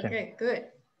 we can. Okay, good.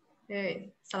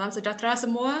 Hey, salam sejahtera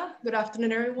semua. Good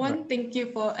afternoon, everyone. Thank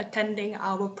you for attending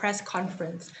our press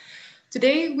conference.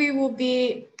 Today, we will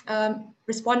be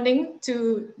responding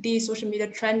to the social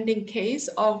media trending case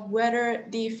of whether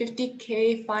the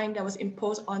 50K fine that was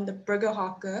imposed on the burger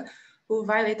hawker who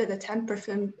violated the 10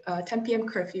 p.m.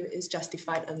 curfew is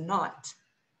justified or not.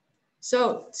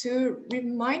 So to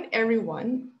remind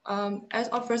everyone, as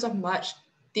of 1st of March,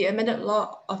 the amended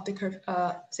law of the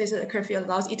says that the curfew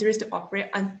allows eateries to operate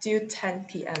until 10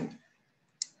 p.m.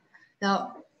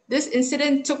 Now, this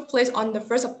incident took place on the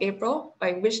 1st of April,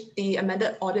 by which the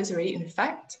amended order is already in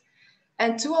effect.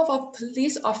 And 2 of our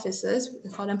police officers, we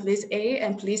call them Police A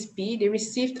and Police B, they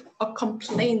received a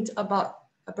complaint about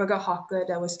a burger hawker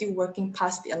that was still working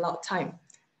past the allowed time.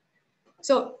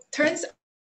 So turns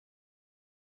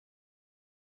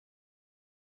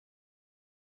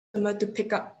to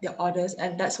pick up their orders,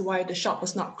 and that's why the shop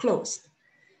was not closed.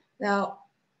 Now,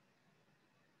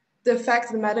 the fact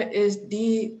of the matter is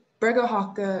the burger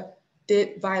hawker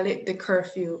did violate the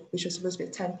curfew, which was supposed to be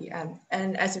at 10 p.m.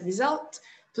 And as a result,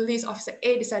 police officer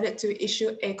A decided to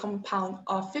issue a compound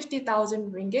of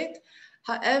 50,000 ringgit.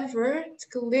 However,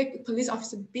 police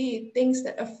officer B thinks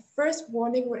that a first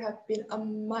warning would have been a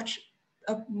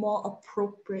more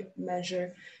appropriate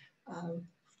measure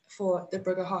for the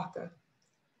burger hawker.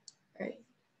 Right.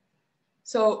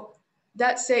 So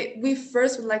that said, we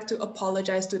first would like to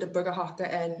apologize to the burger hawker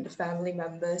and the family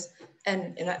members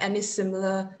and any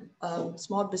similar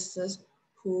small businesses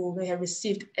who may have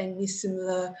received any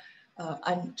similar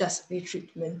unjust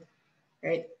treatment,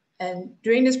 right? And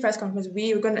during this press conference,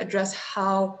 we are going to address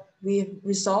how we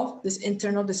resolve this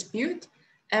internal dispute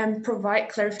and provide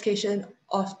clarification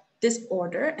of this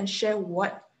order and share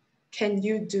what can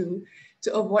you do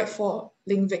to avoid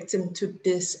falling victim to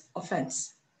this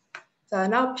offense. So I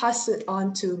now pass it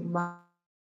on to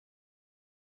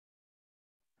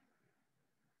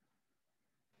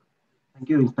Thank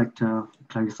you, Inspector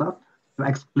Clarissa. To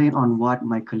explain on what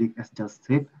my colleague has just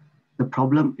said, the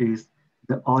problem is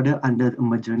the order under the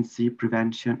Emergency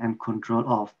Prevention and Control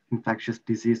of Infectious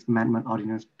Disease Amendment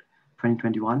Ordinance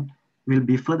 2021 will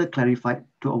be further clarified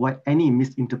to avoid any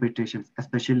misinterpretations,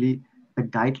 especially the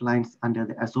guidelines under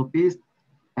the SOPs,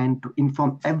 and to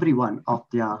inform everyone of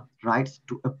their rights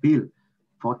to appeal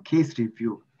for case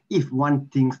review if one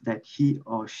thinks that he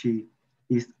or she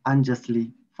is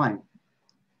unjustly fined.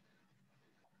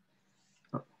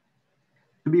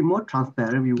 To be more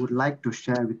transparent, we would like to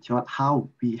share with you how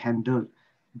we handle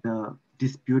the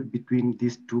dispute between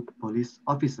these 2 police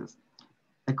officers.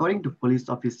 According to Police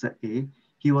Officer A,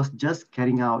 he was just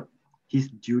carrying out his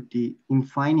duty in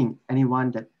fining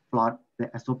anyone that flouted the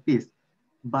SOPs,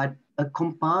 but a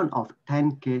compound of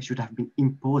 10K should have been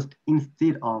imposed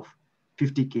instead of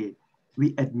 50K.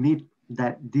 We admit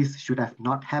that this should have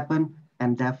not happened,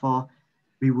 and therefore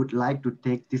we would like to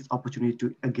take this opportunity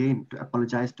to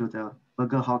apologize to the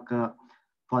burger hawker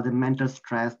for the mental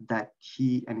stress that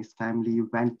he and his family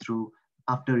went through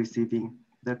after receiving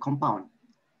the compound.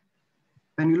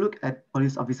 When you look at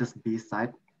Police Officer B's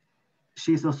side,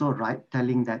 she's also right,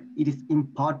 telling that it is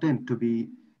important to be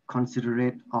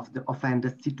considerate of the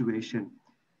offender's situation,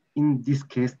 in this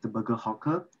case, the burger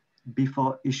hawker,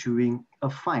 before issuing a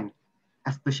fine.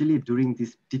 Especially during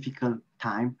this difficult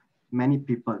time, many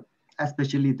people,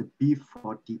 especially the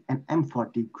B40 and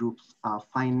M40 groups, are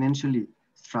financially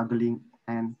struggling,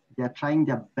 and they're trying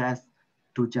their best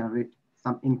to generate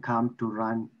some income to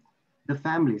run the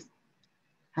families.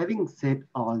 Having said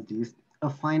all this, a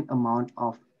fine amount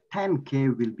of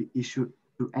 10K will be issued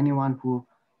to anyone who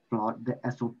flout the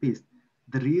SOPs.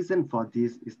 The reason for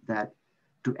this is that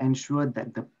to ensure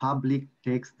that the public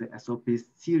takes the SOPs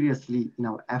seriously in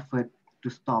our effort to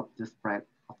stop the spread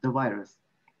of the virus.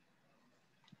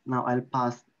 Now I'll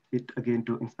pass it again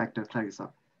to Inspector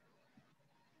Clarissa.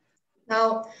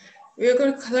 Now, we're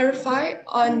going to clarify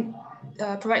on,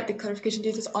 provide the clarification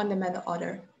details on the manner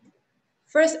order.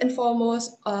 First and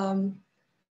foremost, all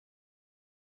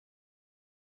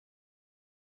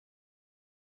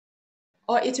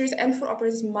eateries and food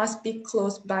operators must be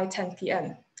closed by 10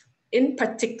 p.m. In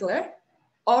particular,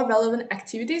 all relevant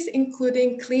activities,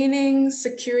 including cleaning,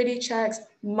 security checks,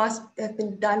 must have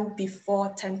been done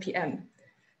before 10 p.m.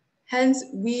 Hence,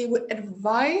 we would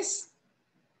advise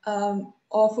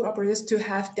all food operators to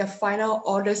have their final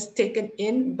orders taken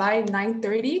in by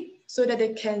 9:30 so that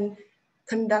they can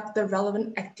conduct the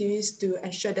relevant activities to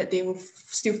ensure that they will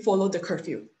still follow the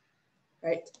curfew,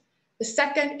 right? The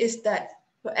second is that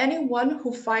for anyone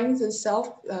who finds themselves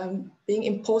being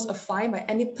imposed a fine by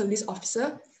any police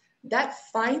officer, that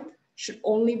fine should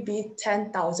only be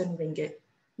 10,000 ringgit,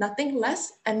 nothing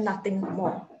less and nothing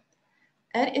more.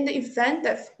 And in the event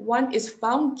that one is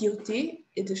found guilty,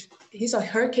 his or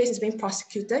her case is being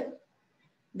prosecuted,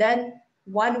 then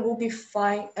one will be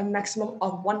fined a maximum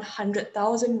of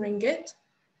 100,000 ringgit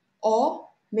or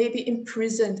may be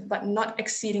imprisoned but not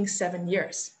exceeding 7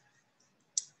 years.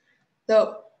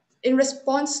 So in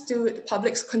response to the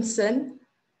public's concern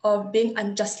of being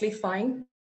unjustly fined,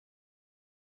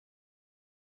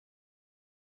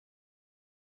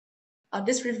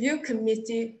 this review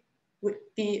committee would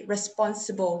be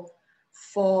responsible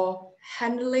for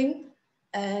handling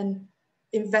and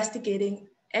investigating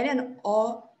any and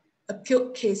all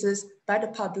appealed cases by the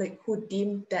public who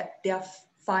deemed that their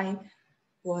fine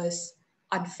was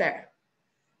unfair,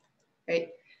 right?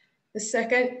 The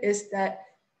second is that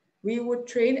we would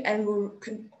train and we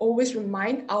can always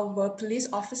remind our police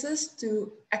officers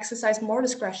to exercise more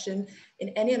discretion in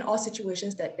any and all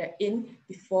situations that they're in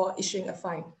before issuing a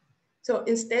fine. So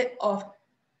instead of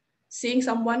seeing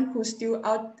someone who's still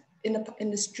out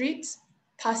in the streets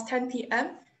past 10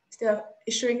 p.m., instead of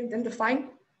issuing them the fine,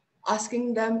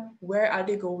 asking them where are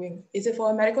they going? Is it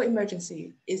for a medical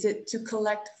emergency? Is it to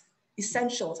collect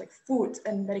essentials like food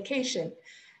and medication?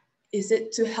 Is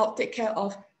it to help take care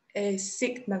of a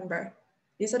sick member?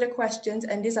 These are the questions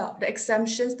and these are the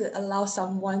exemptions that allow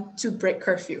someone to break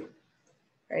curfew,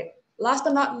 right? Last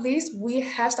but not least, we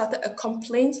have started a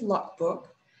complaints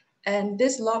logbook, and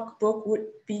this logbook would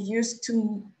be used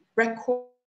to record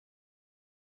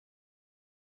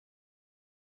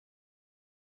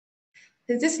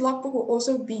this logbook will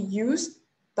also be used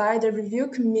by the review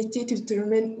committee to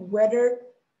determine whether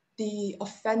the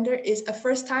offender is a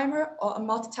first timer or a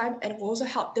multi-time, and will also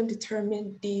help them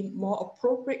determine the more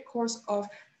appropriate course of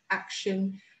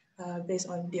action based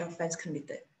on the offense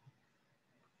committed.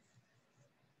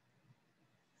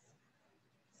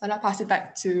 And I'll pass it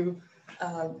back to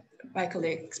my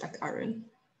colleague, Inspector Arun.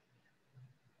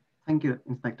 Thank you,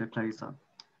 Inspector Clarissa.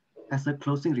 As a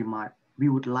closing remark, we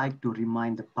would like to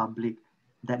remind the public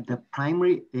that the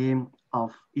primary aim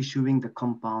of issuing the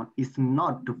compound is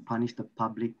not to punish the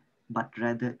public, but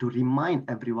rather to remind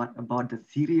everyone about the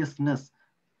seriousness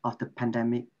of the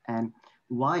pandemic and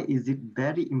why is it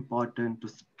very important to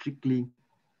strictly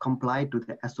comply to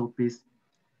the SOPs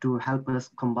to help us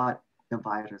combat the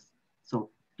virus. So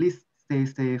please stay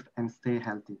safe and stay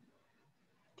healthy.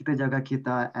 Kita jaga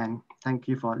kita, and thank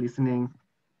you for listening.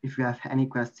 If you have any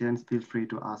questions, feel free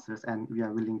to ask us and we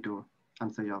are willing to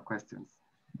answer your questions.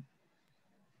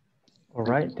 All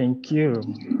right, thank you.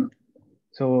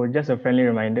 So just a friendly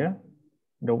reminder,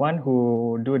 the one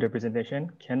who do the presentation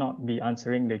cannot be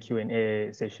answering the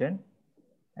Q&A session.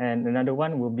 And another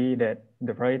one will be that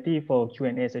the priority for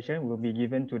Q&A session will be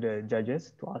given to the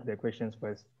judges to ask their questions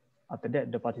first. After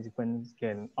that, the participants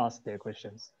can ask their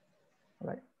questions. All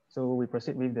right, so we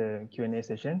proceed with the Q&A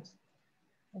sessions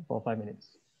for 5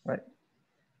 minutes, right?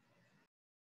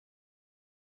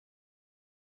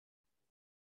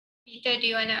 Peter, do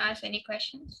you want to ask any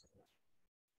questions?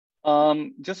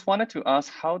 Just wanted to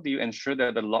ask, how do you ensure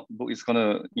that the logbook is going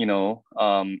to,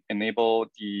 enable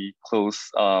the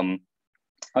close?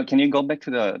 Can you go back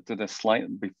to the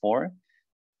slide before?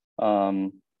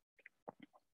 Hold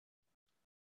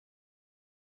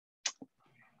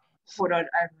on,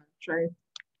 I'm trying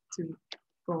to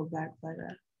go back, but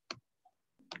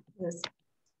that's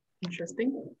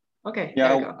interesting. Okay, yeah,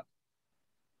 there we go.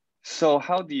 So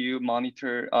how do you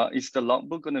monitor? Is the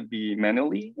logbook going to be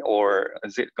manually, or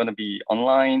is it going to be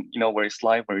online? You know, where it's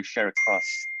live, where it's shared across?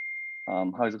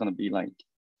 How is it going to be like?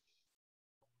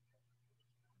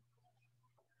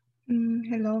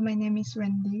 Hello, my name is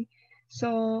Wendy.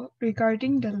 So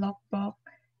regarding the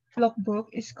logbook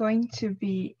is going to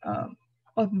be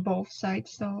on both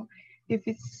sides. So if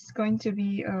it's going to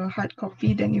be a hard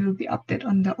copy, then it will be updated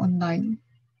on the online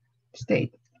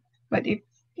state. But if,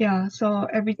 yeah, so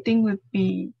everything will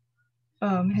be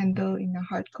handled in a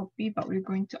hard copy, but we're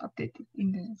going to update it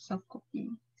in the soft copy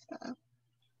style.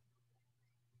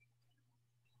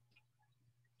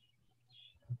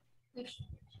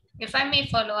 If I may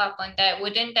follow up on that,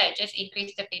 wouldn't that just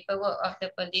increase the paperwork of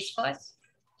the police force?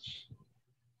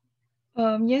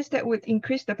 Yes, that would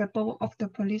increase the paperwork of the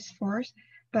police force,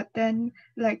 but then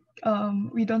like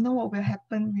we don't know what will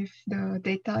happen with the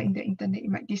data in the internet. It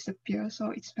might disappear,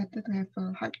 so it's better to have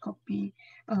a hard copy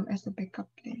as a backup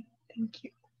plan. Thank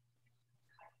you.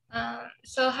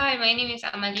 So hi, my name is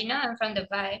Amalina. I'm from the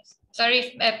Vibes. Sorry,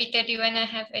 if, Peter, do you wanna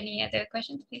have any other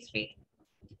questions? Please read.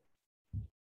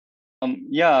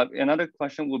 Yeah, another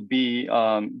question would be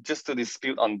just to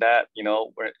dispute on that, you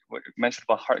know, where you mentioned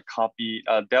about hard copy,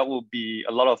 there will be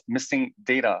a lot of missing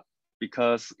data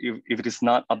because if it is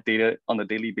not updated on a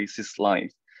daily basis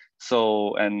live.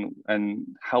 So, and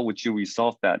how would you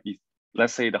resolve that if,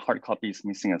 let's say, the hard copy is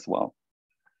missing as well?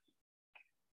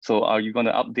 So are you going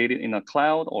to update it in a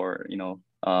cloud or, you know,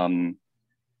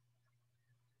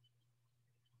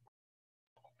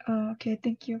 Okay,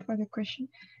 thank you for the question.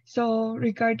 So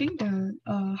regarding the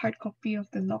hard copy of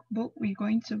the logbook, we're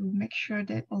going to make sure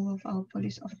that all of our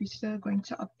police officers are going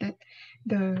to update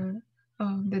the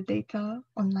data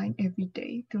online every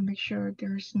day to make sure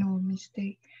there's no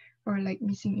mistake or like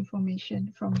missing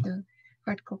information from the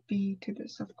hard copy to the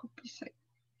soft copy side.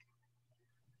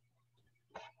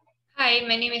 Hi,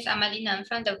 my name is Amalina. I'm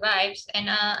from the Vibes, and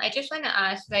I just want to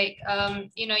ask, like,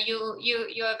 you know,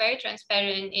 you are very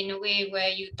transparent in a way where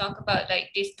you talk about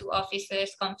like these two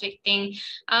officers conflicting.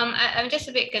 I'm just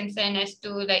a bit concerned as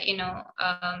to like, you know,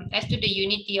 as to the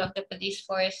unity of the police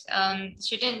force.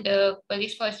 Shouldn't the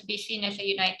police force be seen as a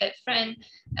united front?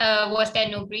 Was there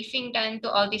no briefing done to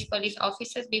all these police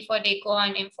officers before they go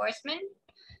on enforcement?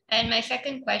 And my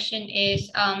second question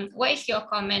is, what is your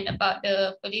comment about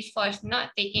the police force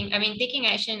not taking, I mean, taking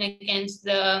action against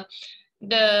the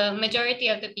majority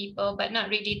of the people, but not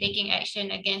really taking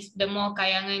action against the more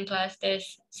kayangan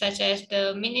clusters, such as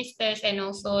the ministers and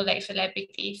also like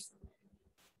celebrities?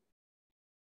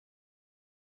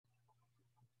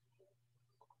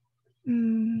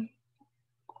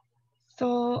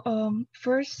 So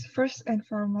first and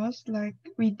foremost, like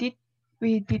we did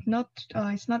not,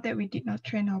 it's not that we did not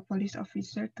train our police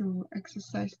officer to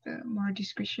exercise the moral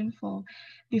discretion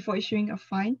before issuing a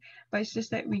fine, but it's just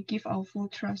that we give our full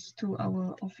trust to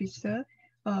our officer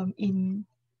in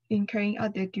carrying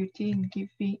out their duty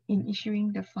in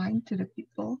issuing the fine to the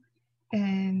people.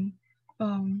 And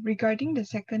regarding the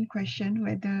second question,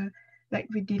 whether like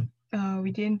we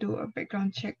didn't do a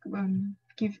background check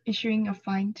issuing a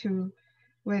fine to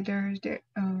whether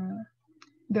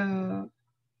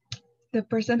the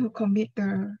person who commit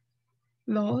the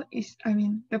law is, I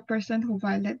mean, the person who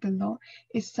violate the law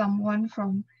is someone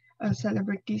from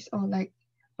celebrities or like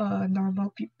normal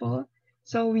people.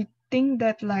 So we think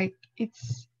that like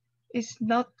it's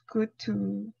not good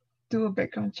to do a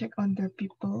background check on the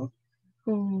people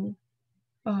who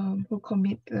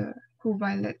violate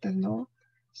the law.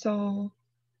 So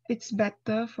it's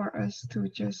better for us to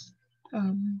just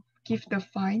give the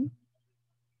fine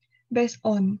based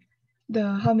on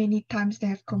how many times they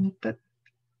have committed.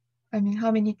 I mean,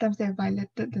 how many times they have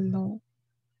violated the law.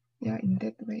 Yeah, in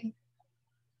that way.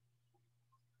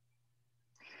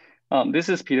 This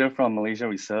is Peter from Malaysia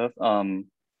Reserve.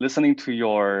 Listening to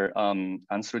your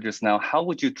answer just now, how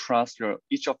would you trust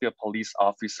each of your police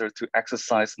officers to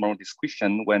exercise moral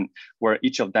discretion where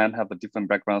each of them have a different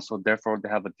background, so therefore they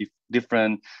have a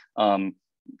different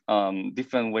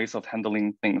ways of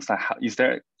handling things? Like,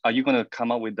 are you going to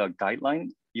come up with a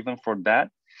guideline even for that,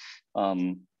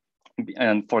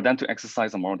 and for them to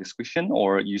exercise a moral discretion,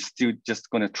 or are you still just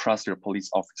going to trust your police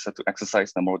officer to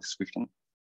exercise the moral discretion?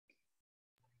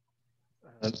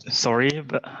 Sorry,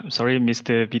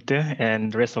 Mr. Peter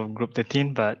and the rest of Group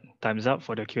 13, but time's up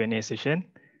for the Q&A session.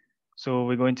 So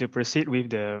we're going to proceed with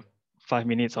the 5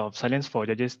 minutes of silence for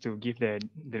judges to give their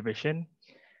deliberation,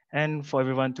 and for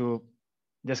everyone to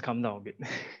just calm down a bit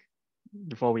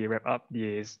before we wrap up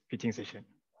this pitching session.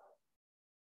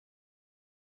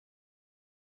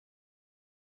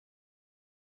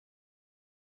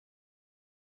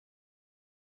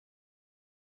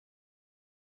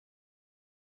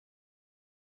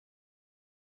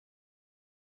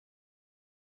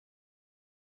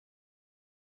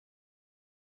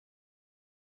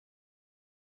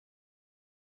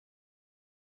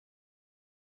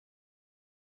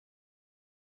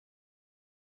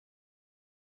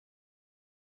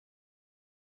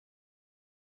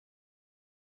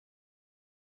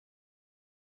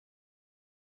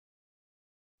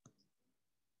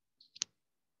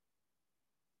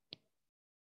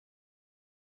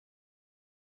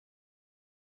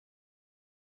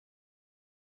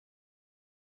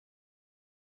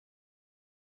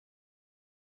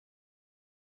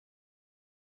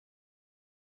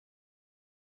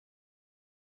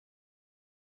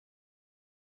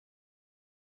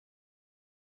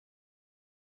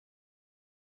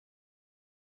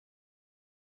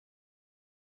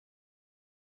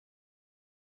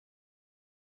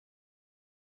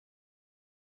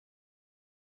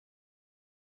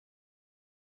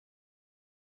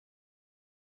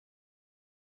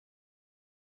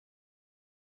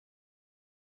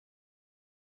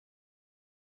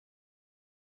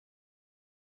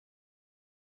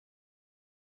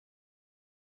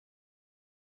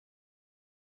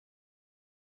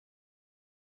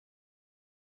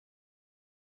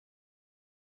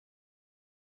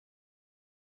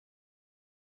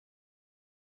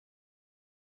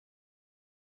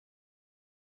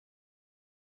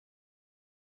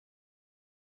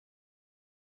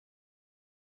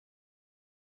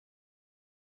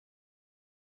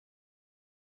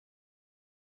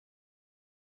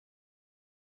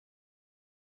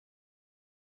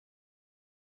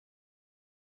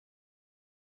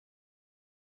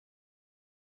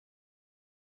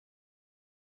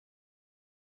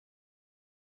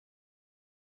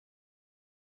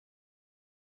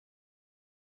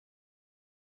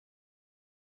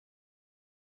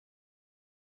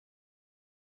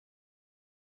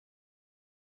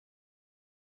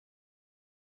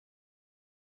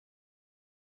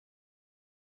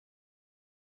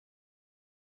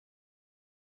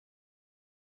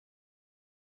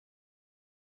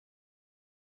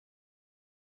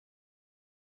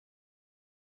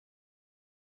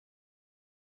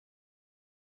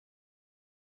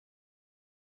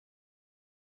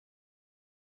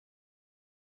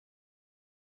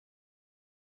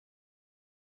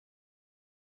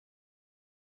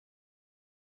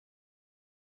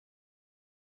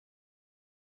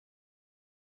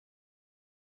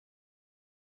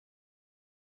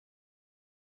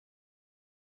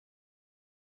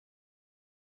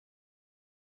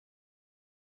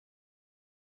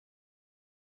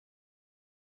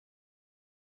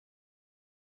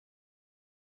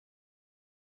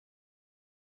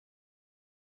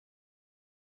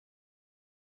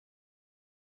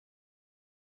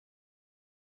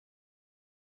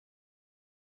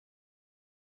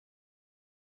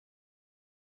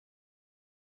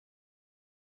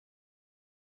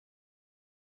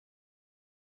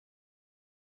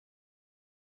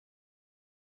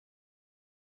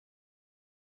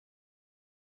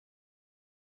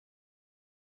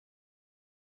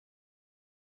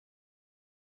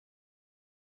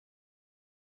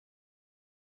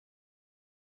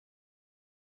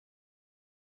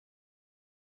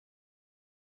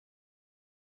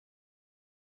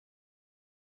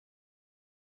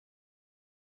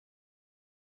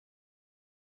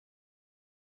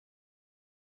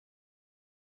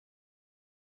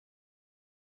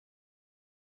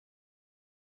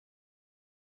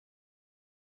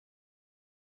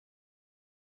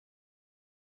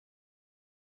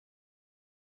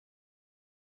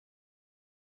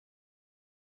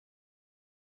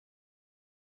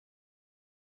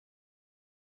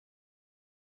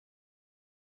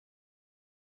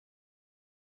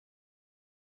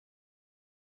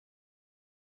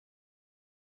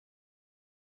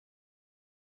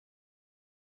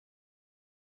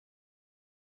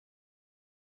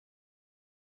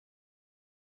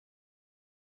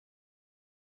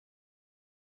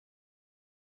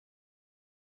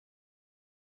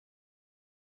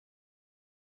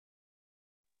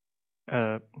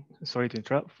 Sorry to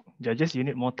interrupt. Judges, you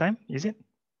need more time, is it?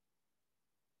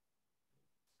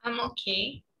 I'm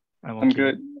okay. I'm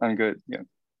good. I'm good. Yeah.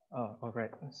 Oh, all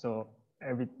right. So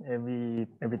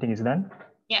everything is done?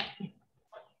 Yeah.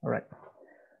 All right.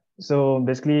 So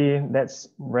basically that's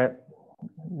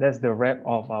the wrap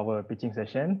of our pitching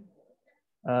session.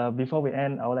 Before we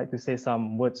end, I would like to say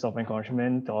some words of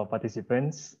encouragement to our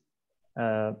participants.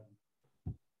 I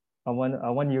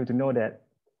want you to know that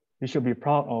you should be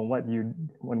proud of what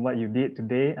you did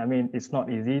today. I mean, it's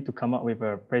not easy to come up with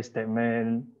a press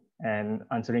statement and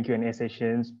answering Q&A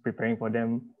sessions, preparing for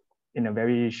them in a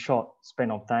very short span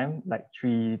of time, like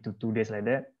 3 to 2 days like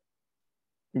that.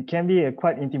 It can be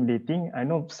quite intimidating. I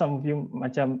know some of you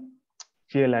macam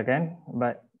fear lah kan,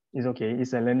 but it's okay.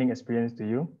 It's a learning experience to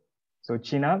you. So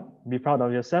chin up, be proud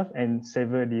of yourself and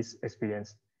savor this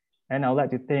experience. And I would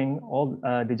like to thank all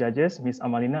the judges, Ms.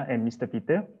 Amalina and Mr.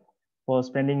 Peter, for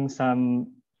spending some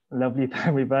lovely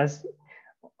time with us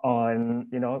on,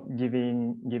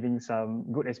 giving some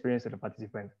good experience to the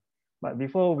participants. But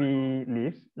before we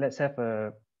leave, let's have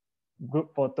a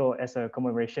group photo as a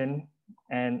commemoration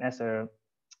and as a,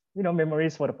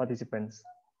 memories for the participants.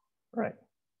 All right.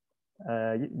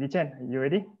 Yichen, you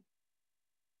ready?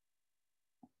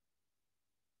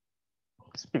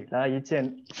 Speak lah,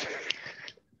 Yichen.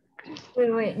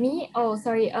 Wait, me? Oh,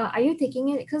 sorry. Are you taking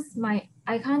it? Because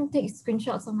I can't take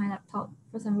screenshots on my laptop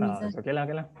for some reason. It's okay lah.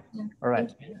 Yeah. All right.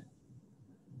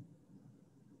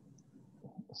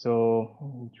 So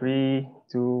 3,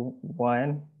 2,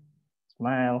 1,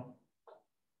 smile.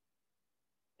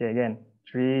 Okay, again.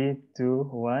 3, 2,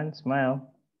 1,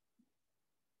 smile.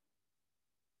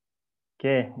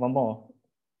 Okay, one more.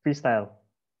 Freestyle.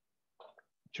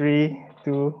 3,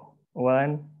 2,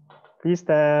 1,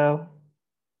 freestyle.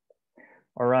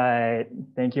 All right.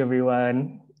 Thank you,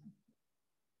 everyone.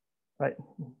 Right.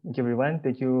 Thank you, everyone.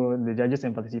 Thank you, the judges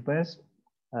and participants.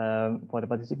 For the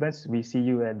participants, we see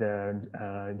you at the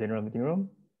general meeting room.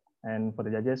 And for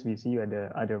the judges, we see you at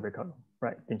the other breakout room.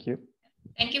 Right. Thank you.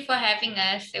 Thank you for having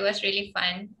us. It was really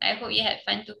fun. I hope you had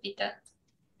fun too, Peter.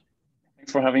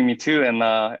 Thanks for having me too, and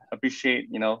appreciate,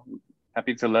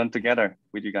 happy to learn together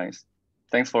with you guys.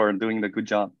 Thanks for doing the good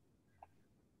job.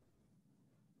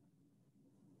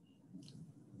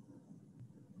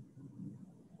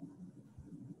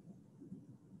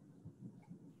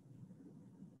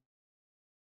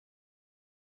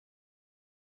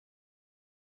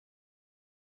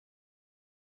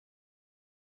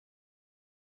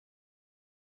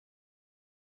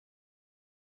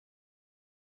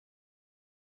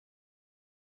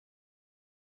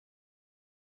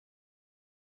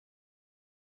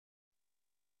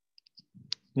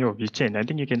 Yo, Yichen, I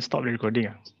think you can stop the recording.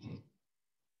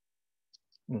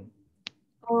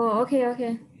 Oh,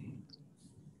 okay.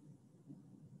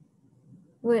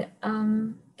 Wait,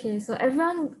 okay, so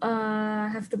everyone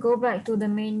have to go back to the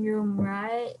main room,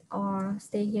 right? Or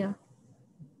stay here?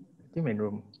 I think main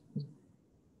room.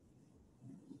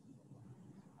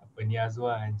 Apa ni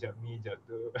Azwan? Jap ni, jap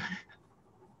tu.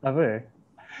 Apa?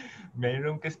 Main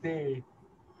room ke stay?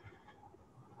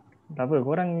 Tak apa,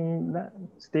 korang nak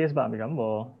stay sebab ambil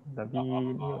gambar. Tapi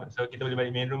So kita boleh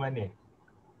balik main room kan ni?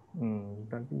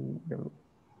 Tapi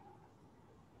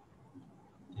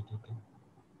Okay.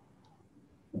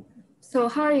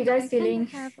 So how are you guys feeling?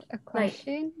 I have a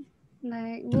question.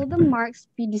 Like, will the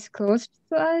marks be disclosed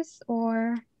to us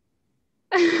or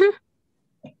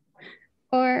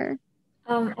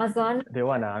Azwan? they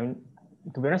want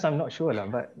to be honest, I'm not sure lah,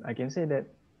 but I can say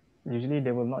that usually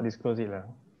they will not disclose it lah.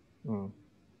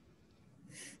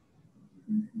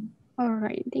 All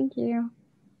right, thank you.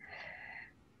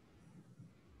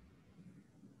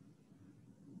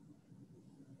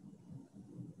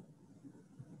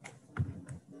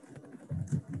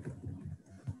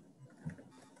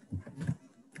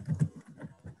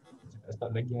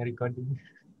 Stop lagi yang recording.